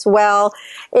firefighter as well.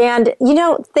 And,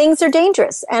 things are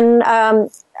dangerous. And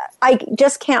I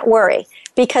just can't worry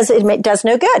because it does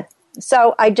no good.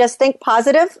 So I just think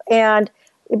positive and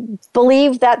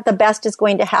believe that the best is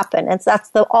going to happen. And so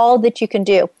that's all that you can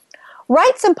do.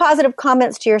 Write some positive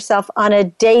comments to yourself on a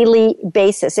daily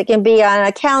basis. It can be on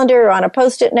a calendar or on a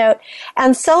Post-it note,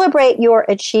 and celebrate your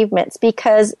achievements,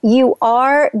 because you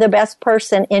are the best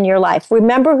person in your life.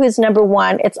 Remember who's number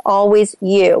one. It's always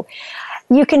you.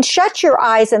 You can shut your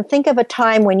eyes and think of a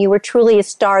time when you were truly a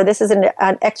star. This is an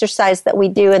exercise that we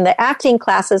do in the acting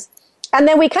classes. And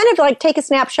then we kind of take a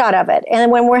snapshot of it.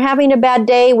 And when we're having a bad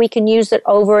day, we can use it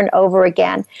over and over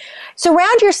again.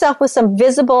 Surround yourself with some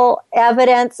visible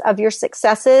evidence of your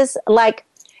successes. Like,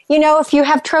 if you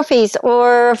have trophies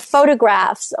or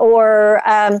photographs or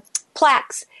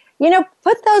plaques,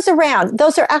 put those around.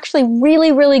 Those are actually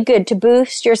really, really good to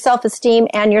boost your self-esteem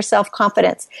and your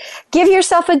self-confidence. Give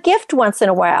yourself a gift once in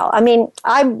a while. I mean,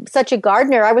 I'm such a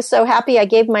gardener. I was so happy I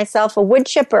gave myself a wood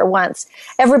chipper once.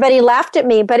 Everybody laughed at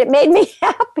me, but it made me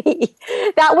happy.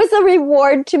 That was a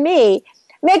reward to me.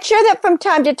 Make sure that from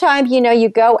time to time, you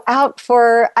go out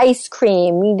for ice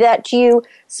cream, that you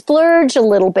splurge a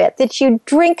little bit, that you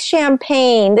drink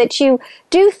champagne, that you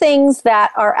do things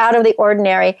that are out of the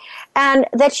ordinary, and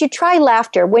that you try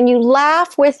laughter. When you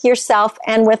laugh with yourself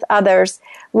and with others,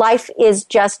 life is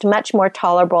just much more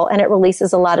tolerable, and it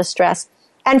releases a lot of stress.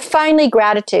 And finally,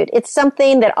 gratitude. It's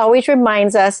something that always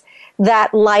reminds us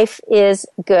that life is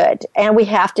good, and we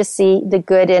have to see the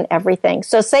good in everything.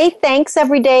 So say thanks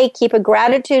every day. Keep a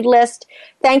gratitude list.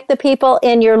 Thank the people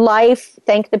in your life.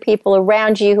 Thank the people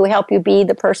around you who help you be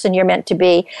the person you're meant to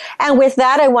be. And with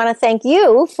that, I want to thank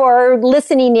you for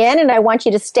listening in, and I want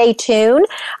you to stay tuned.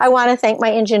 I want to thank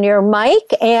my engineer,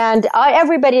 Mike, and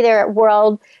everybody there at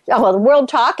World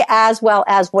Talk, as well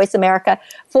as Voice America,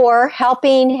 for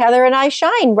helping Heather and I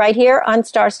shine right here on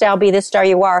Star Style, Be the Star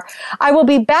You Are. I will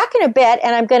be back in a bit,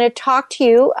 and I'm going to talk to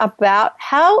you about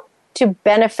how to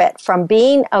benefit from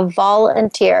being a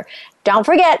volunteer. Don't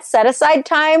forget, set aside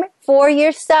time for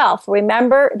yourself.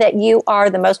 Remember that you are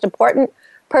the most important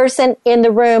person in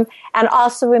the room, and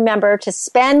also remember to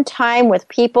spend time with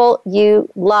people you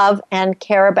love and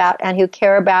care about and who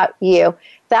care about you.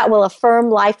 That will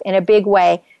affirm life in a big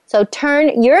way. So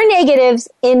turn your negatives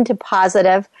into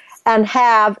positive and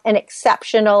have an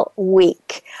exceptional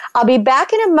week. I'll be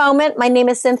back in a moment. My name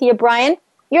is Cynthia Bryan.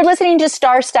 You're listening to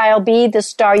Star Style, Be the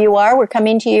Star You Are. We're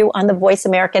coming to you on the Voice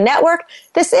America Network.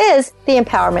 This is the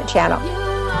Empowerment Channel. You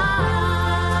are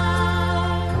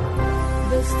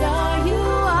the star you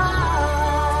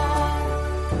are.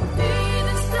 Be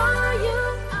the star you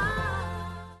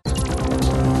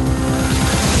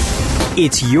are.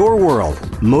 It's your world.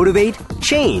 Motivate,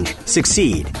 change,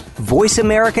 succeed.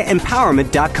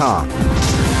 VoiceAmericaEmpowerment.com.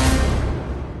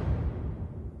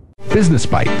 Business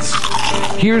Bites.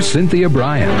 Here's Cynthia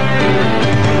Bryan.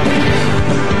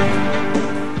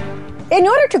 In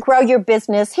order to grow your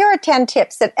business, here are 10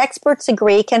 tips that experts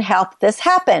agree can help this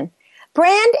happen.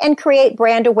 Brand and create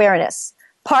brand awareness.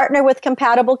 Partner with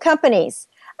compatible companies.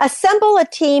 Assemble a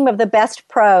team of the best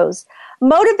pros.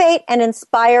 Motivate and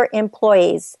inspire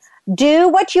employees. Do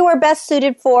what you are best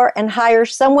suited for and hire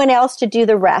someone else to do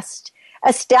the rest.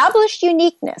 Establish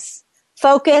uniqueness.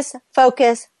 Focus,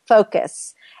 focus,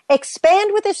 focus.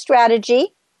 Expand with a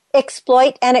strategy.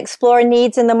 Exploit and explore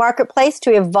needs in the marketplace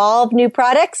to evolve new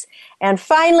products. And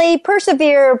finally,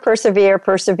 persevere, persevere,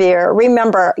 persevere.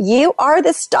 Remember, you are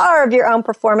the star of your own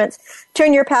performance.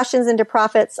 Turn your passions into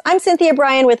profits. I'm Cynthia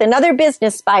Bryan with another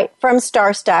Business Bite from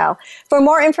Star Style. For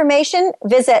more information,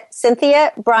 visit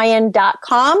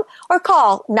CynthiaBryan.com or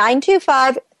call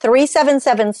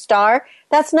 925-377-STAR.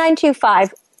 That's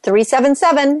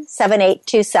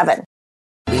 925-377-7827.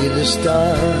 Be the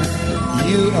star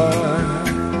you are.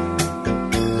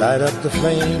 Light up the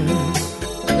flame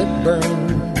that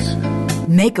burns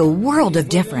Make a world of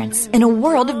difference in a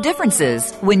world of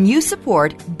differences when you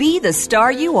support Be the Star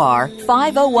You Are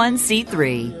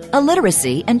 501c3, a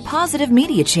literacy and positive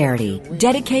media charity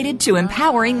dedicated to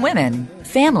empowering women,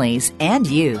 families, and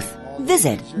youth.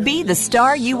 Visit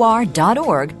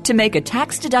BeTheStarYouAre.org to make a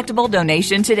tax-deductible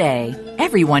donation today.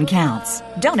 Everyone counts.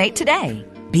 Donate today.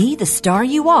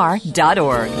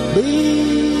 BeTheStarYouAre.org.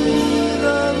 Be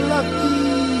the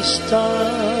lucky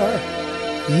star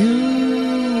you are.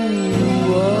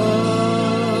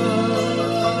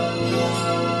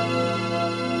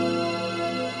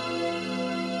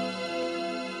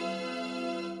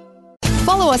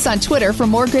 Follow us on Twitter for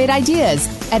more great ideas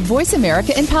at Voice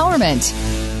America Empowerment.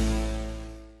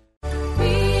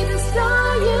 Be the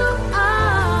star you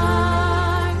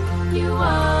are. You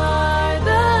are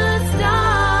the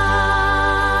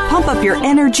star. Pump up your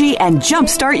energy and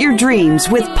jumpstart your dreams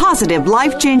with positive,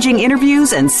 life-changing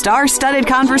interviews and star-studded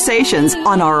conversations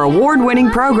on our award-winning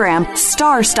program,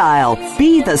 Star Style,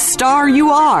 Be the Star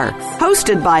You Are,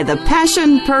 hosted by the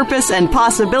passion, purpose, and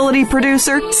possibility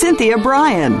producer, Cynthia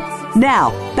Bryan.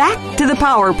 Now, back to the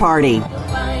Power Party.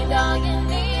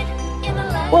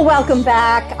 Well, welcome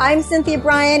back. I'm Cynthia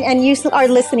Bryan, and you are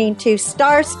listening to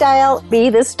Star Style, Be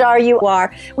the Star You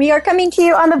Are. We are coming to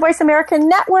you on the Voice America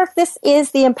Network. This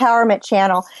is the Empowerment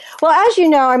Channel. Well, as you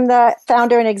know, I'm the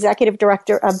founder and executive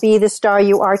director of Be the Star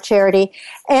You Are charity,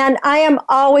 and I am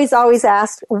always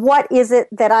asked, what is it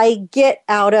that I get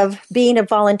out of being a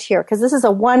volunteer? Because this is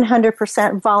a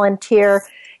 100% volunteer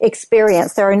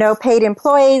experience. There are no paid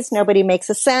employees. Nobody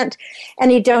makes a cent.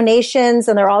 Any donations,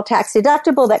 and they're all tax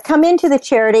deductible, that come into the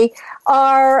charity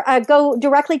are go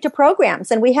directly to programs.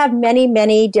 And we have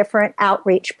many different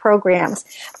outreach programs.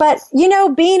 But, you know,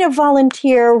 being a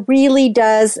volunteer really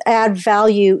does add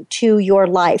value to your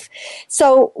life.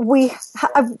 So we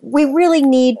really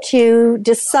need to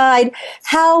decide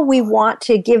how we want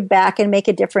to give back and make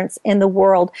a difference in the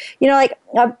world. You know, like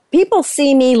people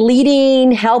see me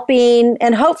leading, helping,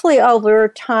 and hopefully over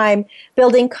time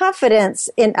building confidence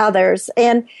in others.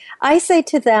 And I say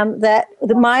to them that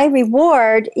my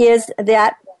reward is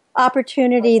that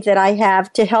opportunity that I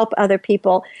have to help other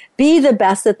people be the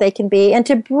best that they can be and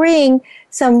to bring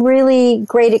some really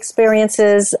great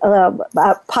experiences,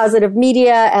 positive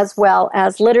media as well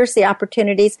as literacy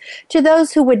opportunities to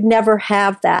those who would never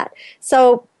have that.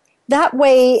 So that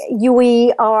way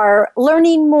we are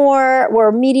learning more,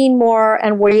 we're meeting more,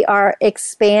 and we are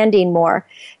expanding more.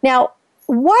 Now,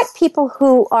 what people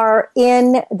who are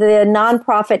in the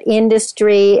nonprofit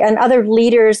industry and other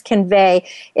leaders convey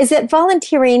is that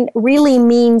volunteering really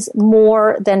means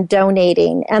more than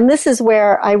donating. And this is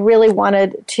where I really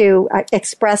wanted to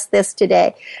express this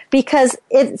today, because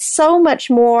it's so much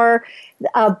more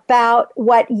about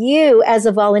what you as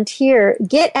a volunteer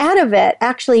get out of it,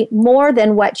 actually more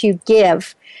than what you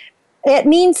give. It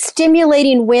means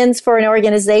stimulating wins for an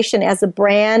organization as a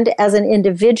brand, as an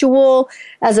individual,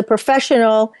 as a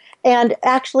professional, and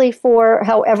actually for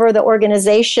however the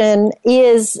organization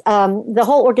is, the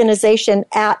whole organization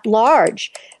at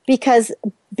large. Because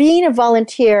being a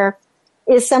volunteer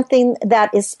is something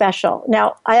that is special.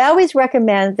 Now, I always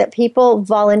recommend that people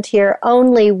volunteer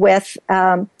only with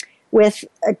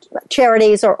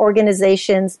charities or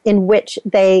organizations in which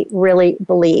they really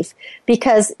believe.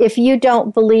 Because if you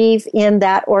don't believe in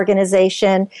that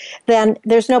organization, then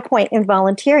there's no point in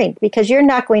volunteering, because you're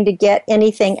not going to get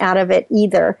anything out of it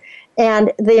either.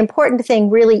 And the important thing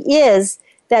really is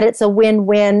that it's a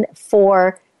win-win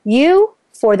for you,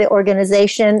 for the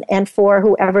organization, and for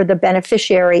whoever the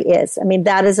beneficiary is. I mean,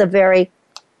 that is a very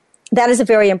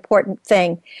important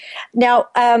thing. Now,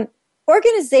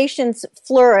 organizations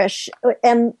flourish,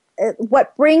 and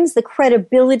what brings the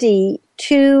credibility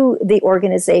to the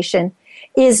organization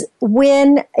is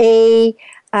when a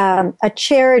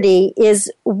charity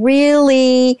is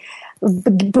really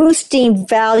boosting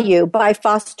value by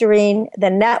fostering the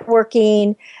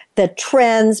networking, the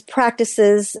trends,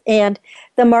 practices, and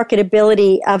the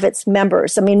marketability of its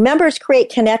members. I mean, members create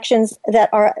connections that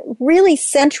are really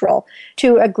central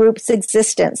to a group's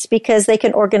existence because they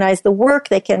can organize the work,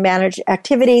 they can manage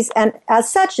activities, and as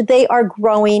such, they are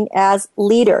growing as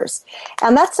leaders.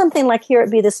 And that's something like here at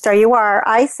Be the Star You Are,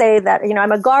 I say that, you know,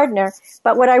 I'm a gardener,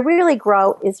 but what I really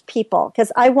grow is people,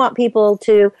 because I want people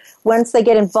to, once they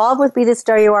get involved with Be the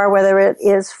Star You Are, whether it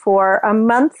is for a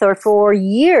month or for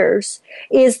years,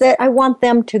 is that I want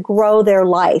them to grow their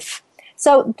life.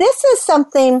 So this is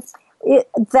something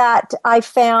that I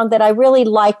found that I really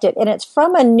liked it, and it's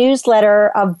from a newsletter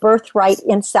of Birthright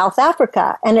in South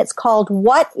Africa, and it's called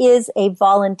What is a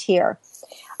Volunteer?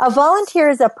 A volunteer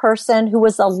is a person who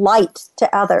is a light to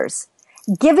others,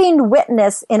 giving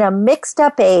witness in a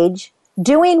mixed-up age,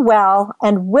 doing well,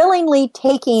 and willingly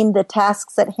taking the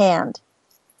tasks at hand.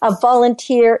 A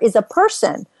volunteer is a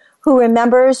person who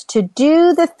remembers to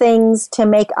do the things to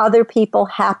make other people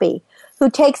happy, who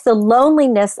takes the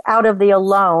loneliness out of the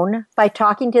alone by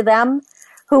talking to them,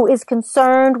 who is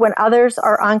concerned when others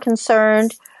are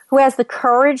unconcerned, who has the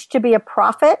courage to be a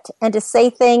prophet and to say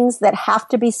things that have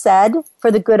to be said for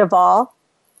the good of all.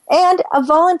 And a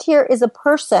volunteer is a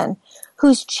person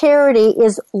whose charity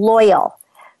is loyal,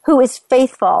 who is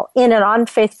faithful in an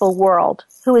unfaithful world,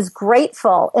 who is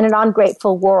grateful in an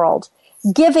ungrateful world,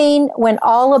 giving when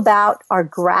all about are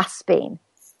grasping,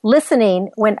 listening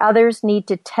when others need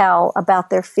to tell about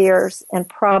their fears and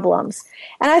problems.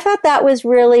 And I thought that was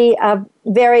really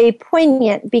very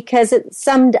poignant because it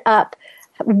summed up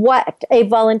what a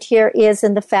volunteer is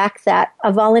and the fact that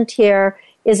a volunteer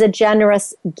is a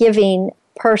generous, giving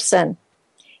person.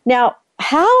 Now,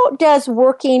 how does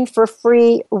working for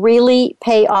free really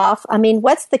pay off? I mean,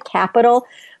 what's the capital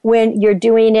when you're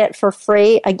doing it for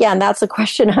free? Again, that's a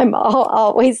question I'm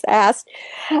always asked.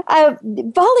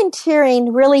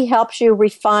 Volunteering really helps you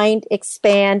refine,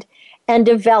 expand, and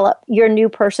develop your new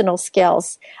personal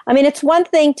skills. I mean, it's one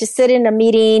thing to sit in a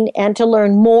meeting and to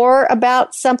learn more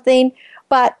about something,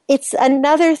 but it's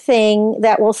another thing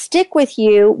that will stick with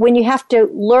you when you have to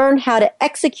learn how to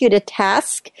execute a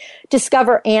task,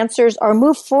 discover answers, or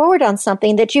move forward on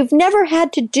something that you've never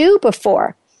had to do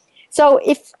before. So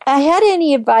if I had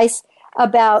any advice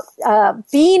about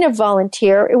being a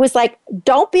volunteer, it was like,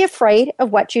 don't be afraid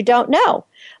of what you don't know.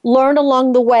 Learn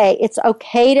along the way. It's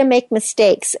okay to make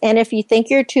mistakes. And if you think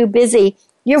you're too busy,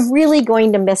 you're really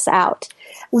going to miss out.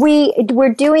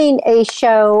 We're doing a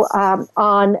show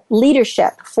on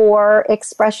leadership for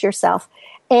Express Yourself.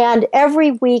 And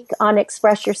every week on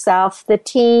Express Yourself, the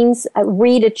teens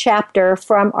read a chapter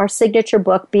from our signature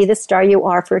book, Be the Star You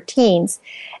Are for Teens.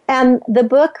 And the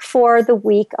book for the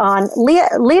week on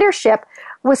leadership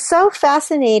was so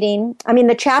fascinating,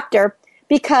 the chapter,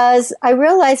 because I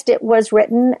realized it was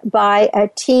written by a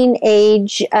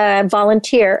teenage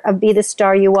volunteer of Be the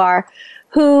Star You Are,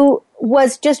 who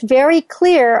was just very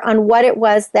clear on what it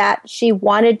was that she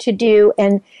wanted to do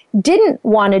and didn't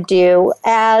want to do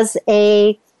as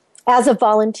a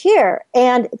volunteer.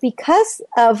 And because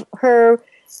of her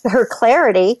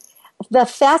clarity, the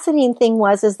fascinating thing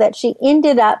is that she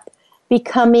ended up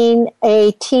becoming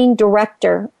a teen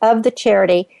director of the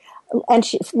charity, and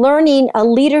she's learning a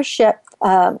leadership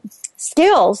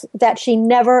skills that she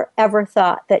never, ever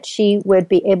thought that she would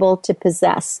be able to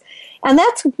possess. And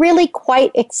that's really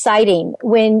quite exciting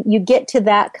when you get to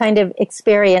that kind of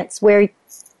experience where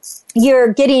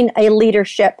you're getting a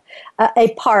leadership,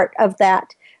 a part of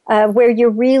that, where you're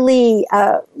really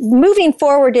moving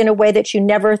forward in a way that you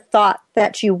never thought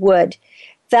that you would.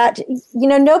 That,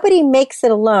 nobody makes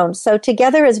it alone. So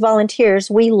together as volunteers,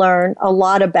 we learn a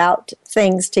lot about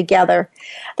things together.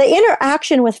 The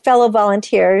interaction with fellow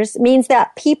volunteers means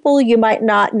that people you might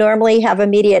not normally have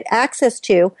immediate access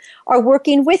to are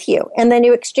working with you. And then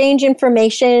you exchange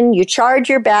information, you charge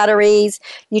your batteries,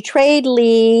 you trade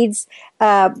leads.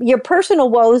 Your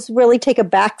personal woes really take a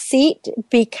back seat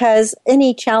because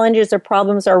any challenges or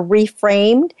problems are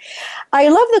reframed. I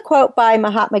love the quote by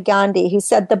Mahatma Gandhi, who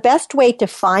said, the best way to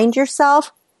find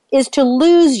yourself is to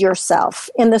lose yourself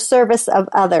in the service of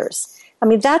others.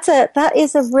 That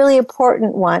is a really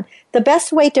important one. The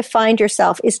best way to find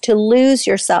yourself is to lose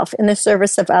yourself in the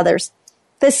service of others.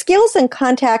 The skills and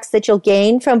contacts that you'll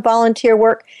gain from volunteer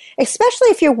work, especially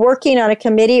if you're working on a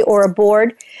committee or a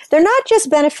board, they're not just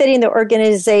benefiting the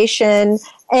organization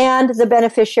and the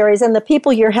beneficiaries and the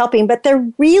people you're helping, but they're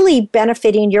really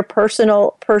benefiting your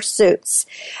personal pursuits.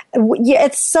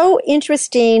 It's so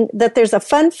interesting that there's a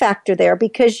fun factor there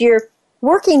because you're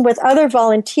working with other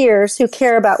volunteers who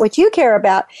care about what you care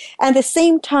about. And at the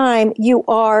same time, you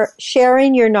are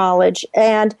sharing your knowledge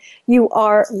and you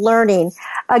are learning.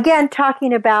 Again,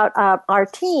 talking about our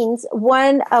teens,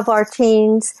 one of our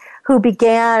teens who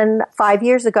began 5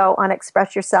 years ago on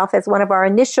Express Yourself as one of our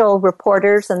initial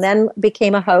reporters and then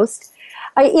became a host,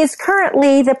 is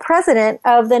currently the president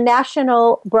of the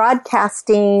National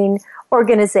Broadcasting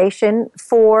Organization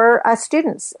for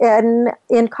students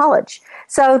in college.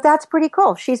 So that's pretty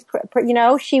cool. She's,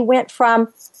 she went from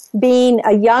being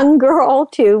a young girl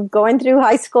to going through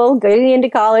high school, getting into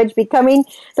college, becoming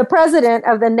the president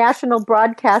of the National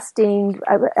Broadcasting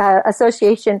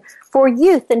Association for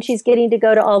Youth, and she's getting to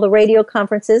go to all the radio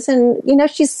conferences, and,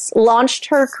 she's launched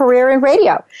her career in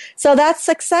radio. So that's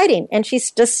exciting, and she's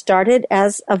just started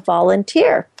as a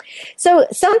volunteer. So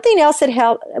something else that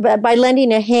helped by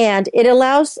lending a hand, it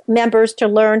allows members to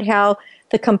learn how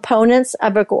the components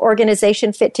of an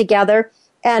organization fit together,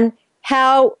 and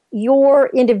how your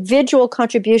individual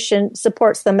contribution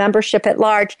supports the membership at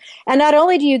large. And not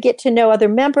only do you get to know other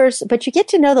members, but you get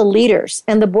to know the leaders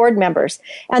and the board members.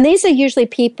 And these are usually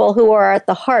people who are at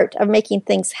the heart of making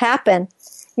things happen,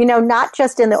 not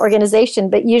just in the organization,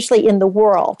 but usually in the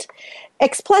world.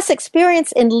 Plus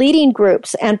experience in leading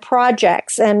groups and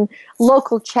projects and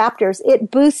local chapters,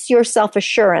 it boosts your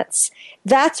self-assurance.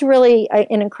 That's really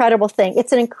an incredible thing.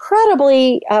 It's an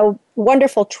incredibly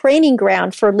wonderful training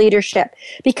ground for leadership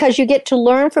because you get to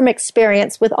learn from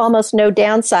experience with almost no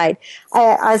downside.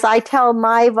 As I tell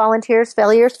my volunteers,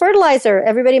 failure is fertilizer.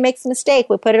 Everybody makes a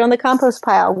mistake. We put it on the compost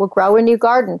pile. We'll grow a new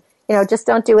garden. Just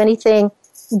don't do anything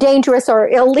dangerous or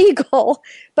illegal.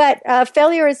 But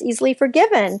failure is easily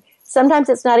forgiven. Sometimes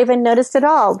it's not even noticed at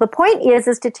all. The point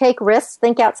is to take risks,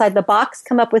 think outside the box,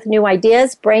 come up with new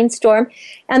ideas, brainstorm.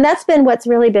 And that's been what's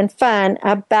really been fun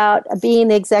about being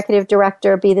the executive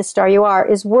director of Be the Star You Are,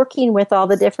 is working with all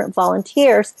the different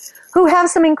volunteers who have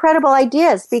some incredible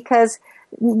ideas because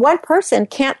one person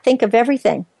can't think of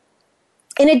everything.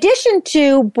 In addition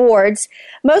to boards,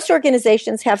 most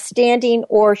organizations have standing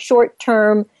or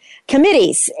short-term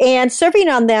committees, and serving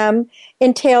on them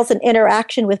entails an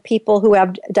interaction with people who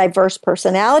have diverse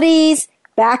personalities,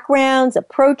 backgrounds,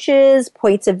 approaches,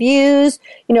 points of views,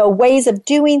 ways of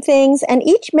doing things, and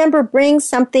each member brings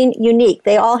something unique.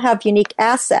 They all have unique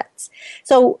assets.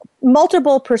 So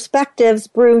multiple perspectives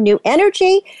brew new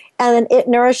energy, and it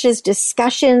nourishes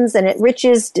discussions and it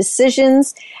enriches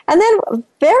decisions. And then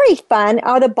very fun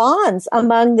are the bonds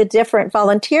among the different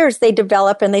volunteers. They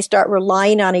develop and they start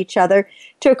relying on each other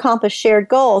to accomplish shared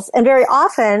goals. And very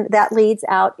often that leads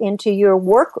out into your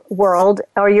work world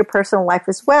or your personal life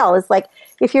as well. It's like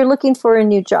if you're looking for a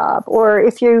new job or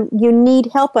if you need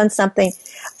help on something,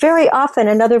 very often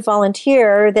another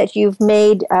volunteer that you've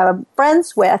made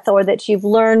friends with or that you've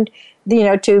learned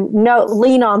to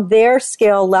lean on their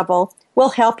skill level will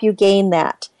help you gain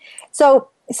that. So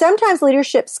sometimes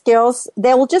leadership skills,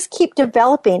 they will just keep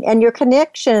developing and your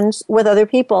connections with other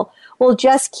people will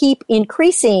just keep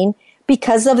increasing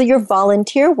because of your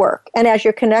volunteer work. And as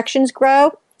your connections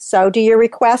grow, so do your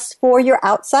requests for your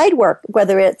outside work,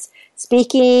 whether it's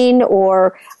speaking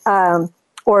or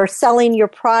selling your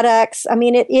products. I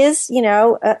mean, it is,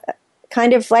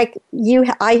 kind of like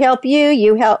I help you,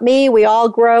 you help me, we all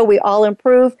grow, we all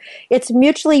improve. It's a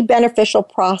mutually beneficial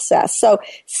process. So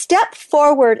step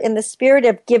forward in the spirit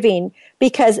of giving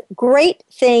because great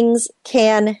things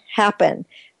can happen.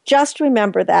 Just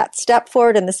remember that. Step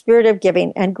forward in the spirit of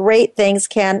giving and great things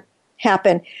can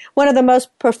happen. One of the most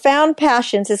profound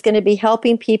passions is going to be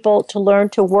helping people to learn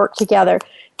to work together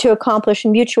to accomplish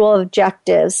mutual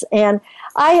objectives. And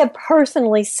I have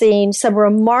personally seen some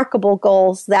remarkable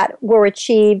goals that were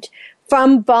achieved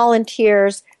from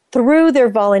volunteers through their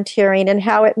volunteering and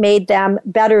how it made them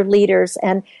better leaders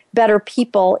and better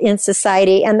people in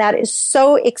society. And that is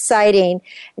so exciting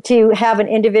to have an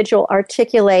individual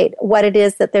articulate what it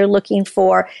is that they're looking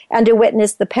for and to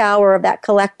witness the power of that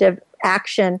collective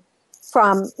action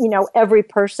from, every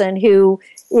person who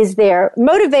is there.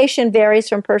 Motivation varies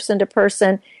from person to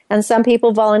person, and some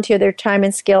people volunteer their time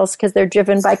and skills because they're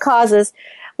driven by causes,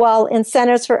 while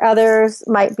incentives for others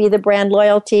might be the brand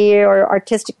loyalty or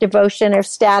artistic devotion or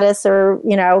status or,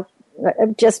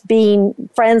 just being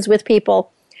friends with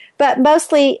people. But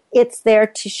mostly it's there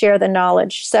to share the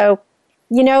knowledge. So,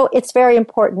 it's very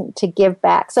important to give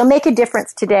back. So make a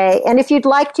difference today. And if you'd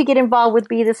like to get involved with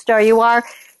Be the Star You Are,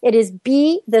 it is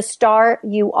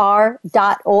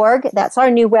BeTheStarYouAre.org. That's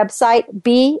our new website,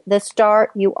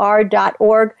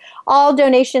 BeTheStarYouAre.org. All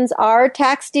donations are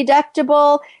tax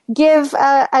deductible. Give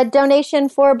a donation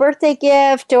for a birthday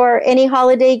gift or any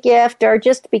holiday gift or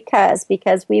just because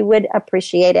we would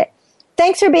appreciate it.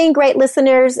 Thanks for being great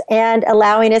listeners and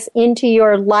allowing us into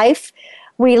your life.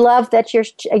 We love that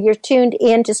you're tuned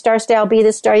in to Star Style Be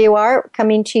the Star You Are,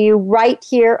 coming to you right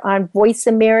here on Voice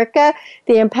America,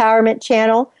 the Empowerment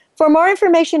Channel. For more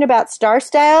information about Star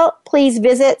Style, please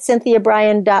visit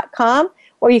CynthiaBryan.com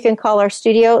or you can call our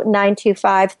studio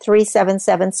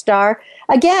 925-377-STAR.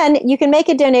 Again, you can make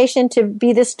a donation to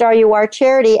Be the Star You Are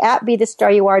charity at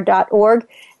BeTheStarYouAre.org.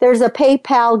 There's a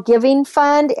PayPal giving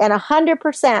fund and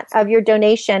 100% of your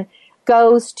donation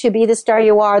goes to Be the Star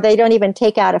You Are. They don't even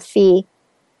take out a fee.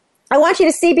 I want you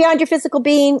to see beyond your physical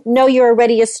being, know you're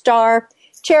already a star,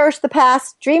 cherish the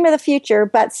past, dream of the future,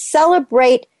 but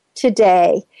celebrate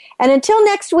today. And until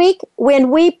next week,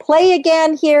 when we play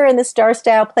again here in the Star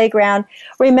Style Playground,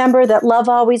 remember that love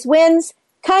always wins,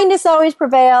 kindness always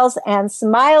prevails, and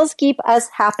smiles keep us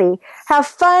happy. Have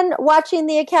fun watching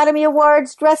the Academy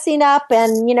Awards, dressing up,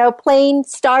 and, playing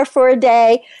Star for a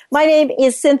day. My name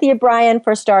is Cynthia Bryan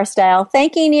for Star Style,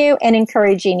 thanking you and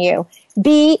encouraging you.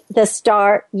 Be the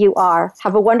star you are.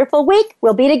 Have a wonderful week.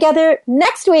 We'll be together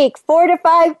next week, 4 to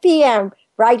 5 p.m.,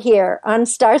 right here on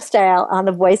Star Style on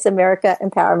the Voice America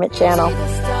Empowerment Channel.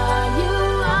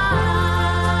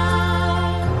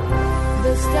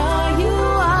 The star you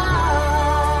are.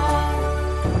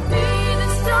 Be the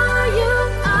star you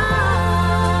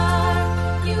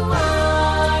are. You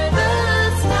are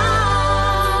the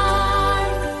star.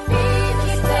 Be the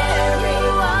star you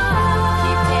are.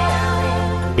 Keep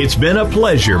daring. It's been a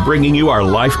pleasure bringing you our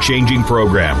life-changing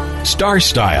program, Star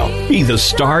Style. Be the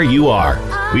star you are.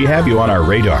 We have you on our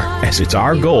radar as it's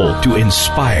our goal to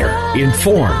inspire,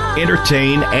 inform,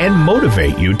 entertain, and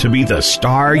motivate you to be the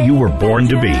star you were born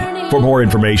to be. For more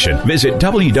information, visit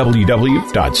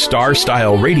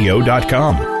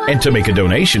www.starstyleradio.com. And to make a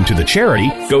donation to the charity,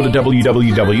 go to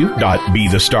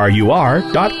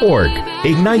www.bethestaryouare.org.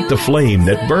 Ignite the flame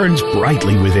that burns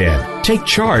brightly within. Take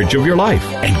charge of your life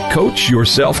and coach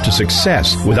yourself to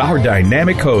success with our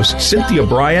dynamic hosts, Cynthia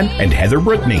Bryan and Heather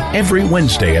Brittany, every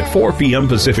Wednesday at 4 p.m.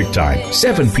 Pacific Time,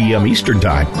 7 p.m. Eastern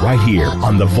Time, right here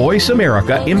on the Voice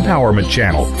America Empowerment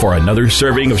Channel for another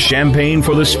serving of champagne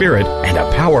for the spirit and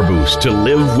a power boost to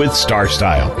live with Star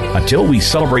Style. Until we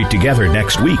celebrate together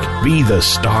next week, be the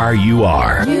star you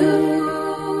are.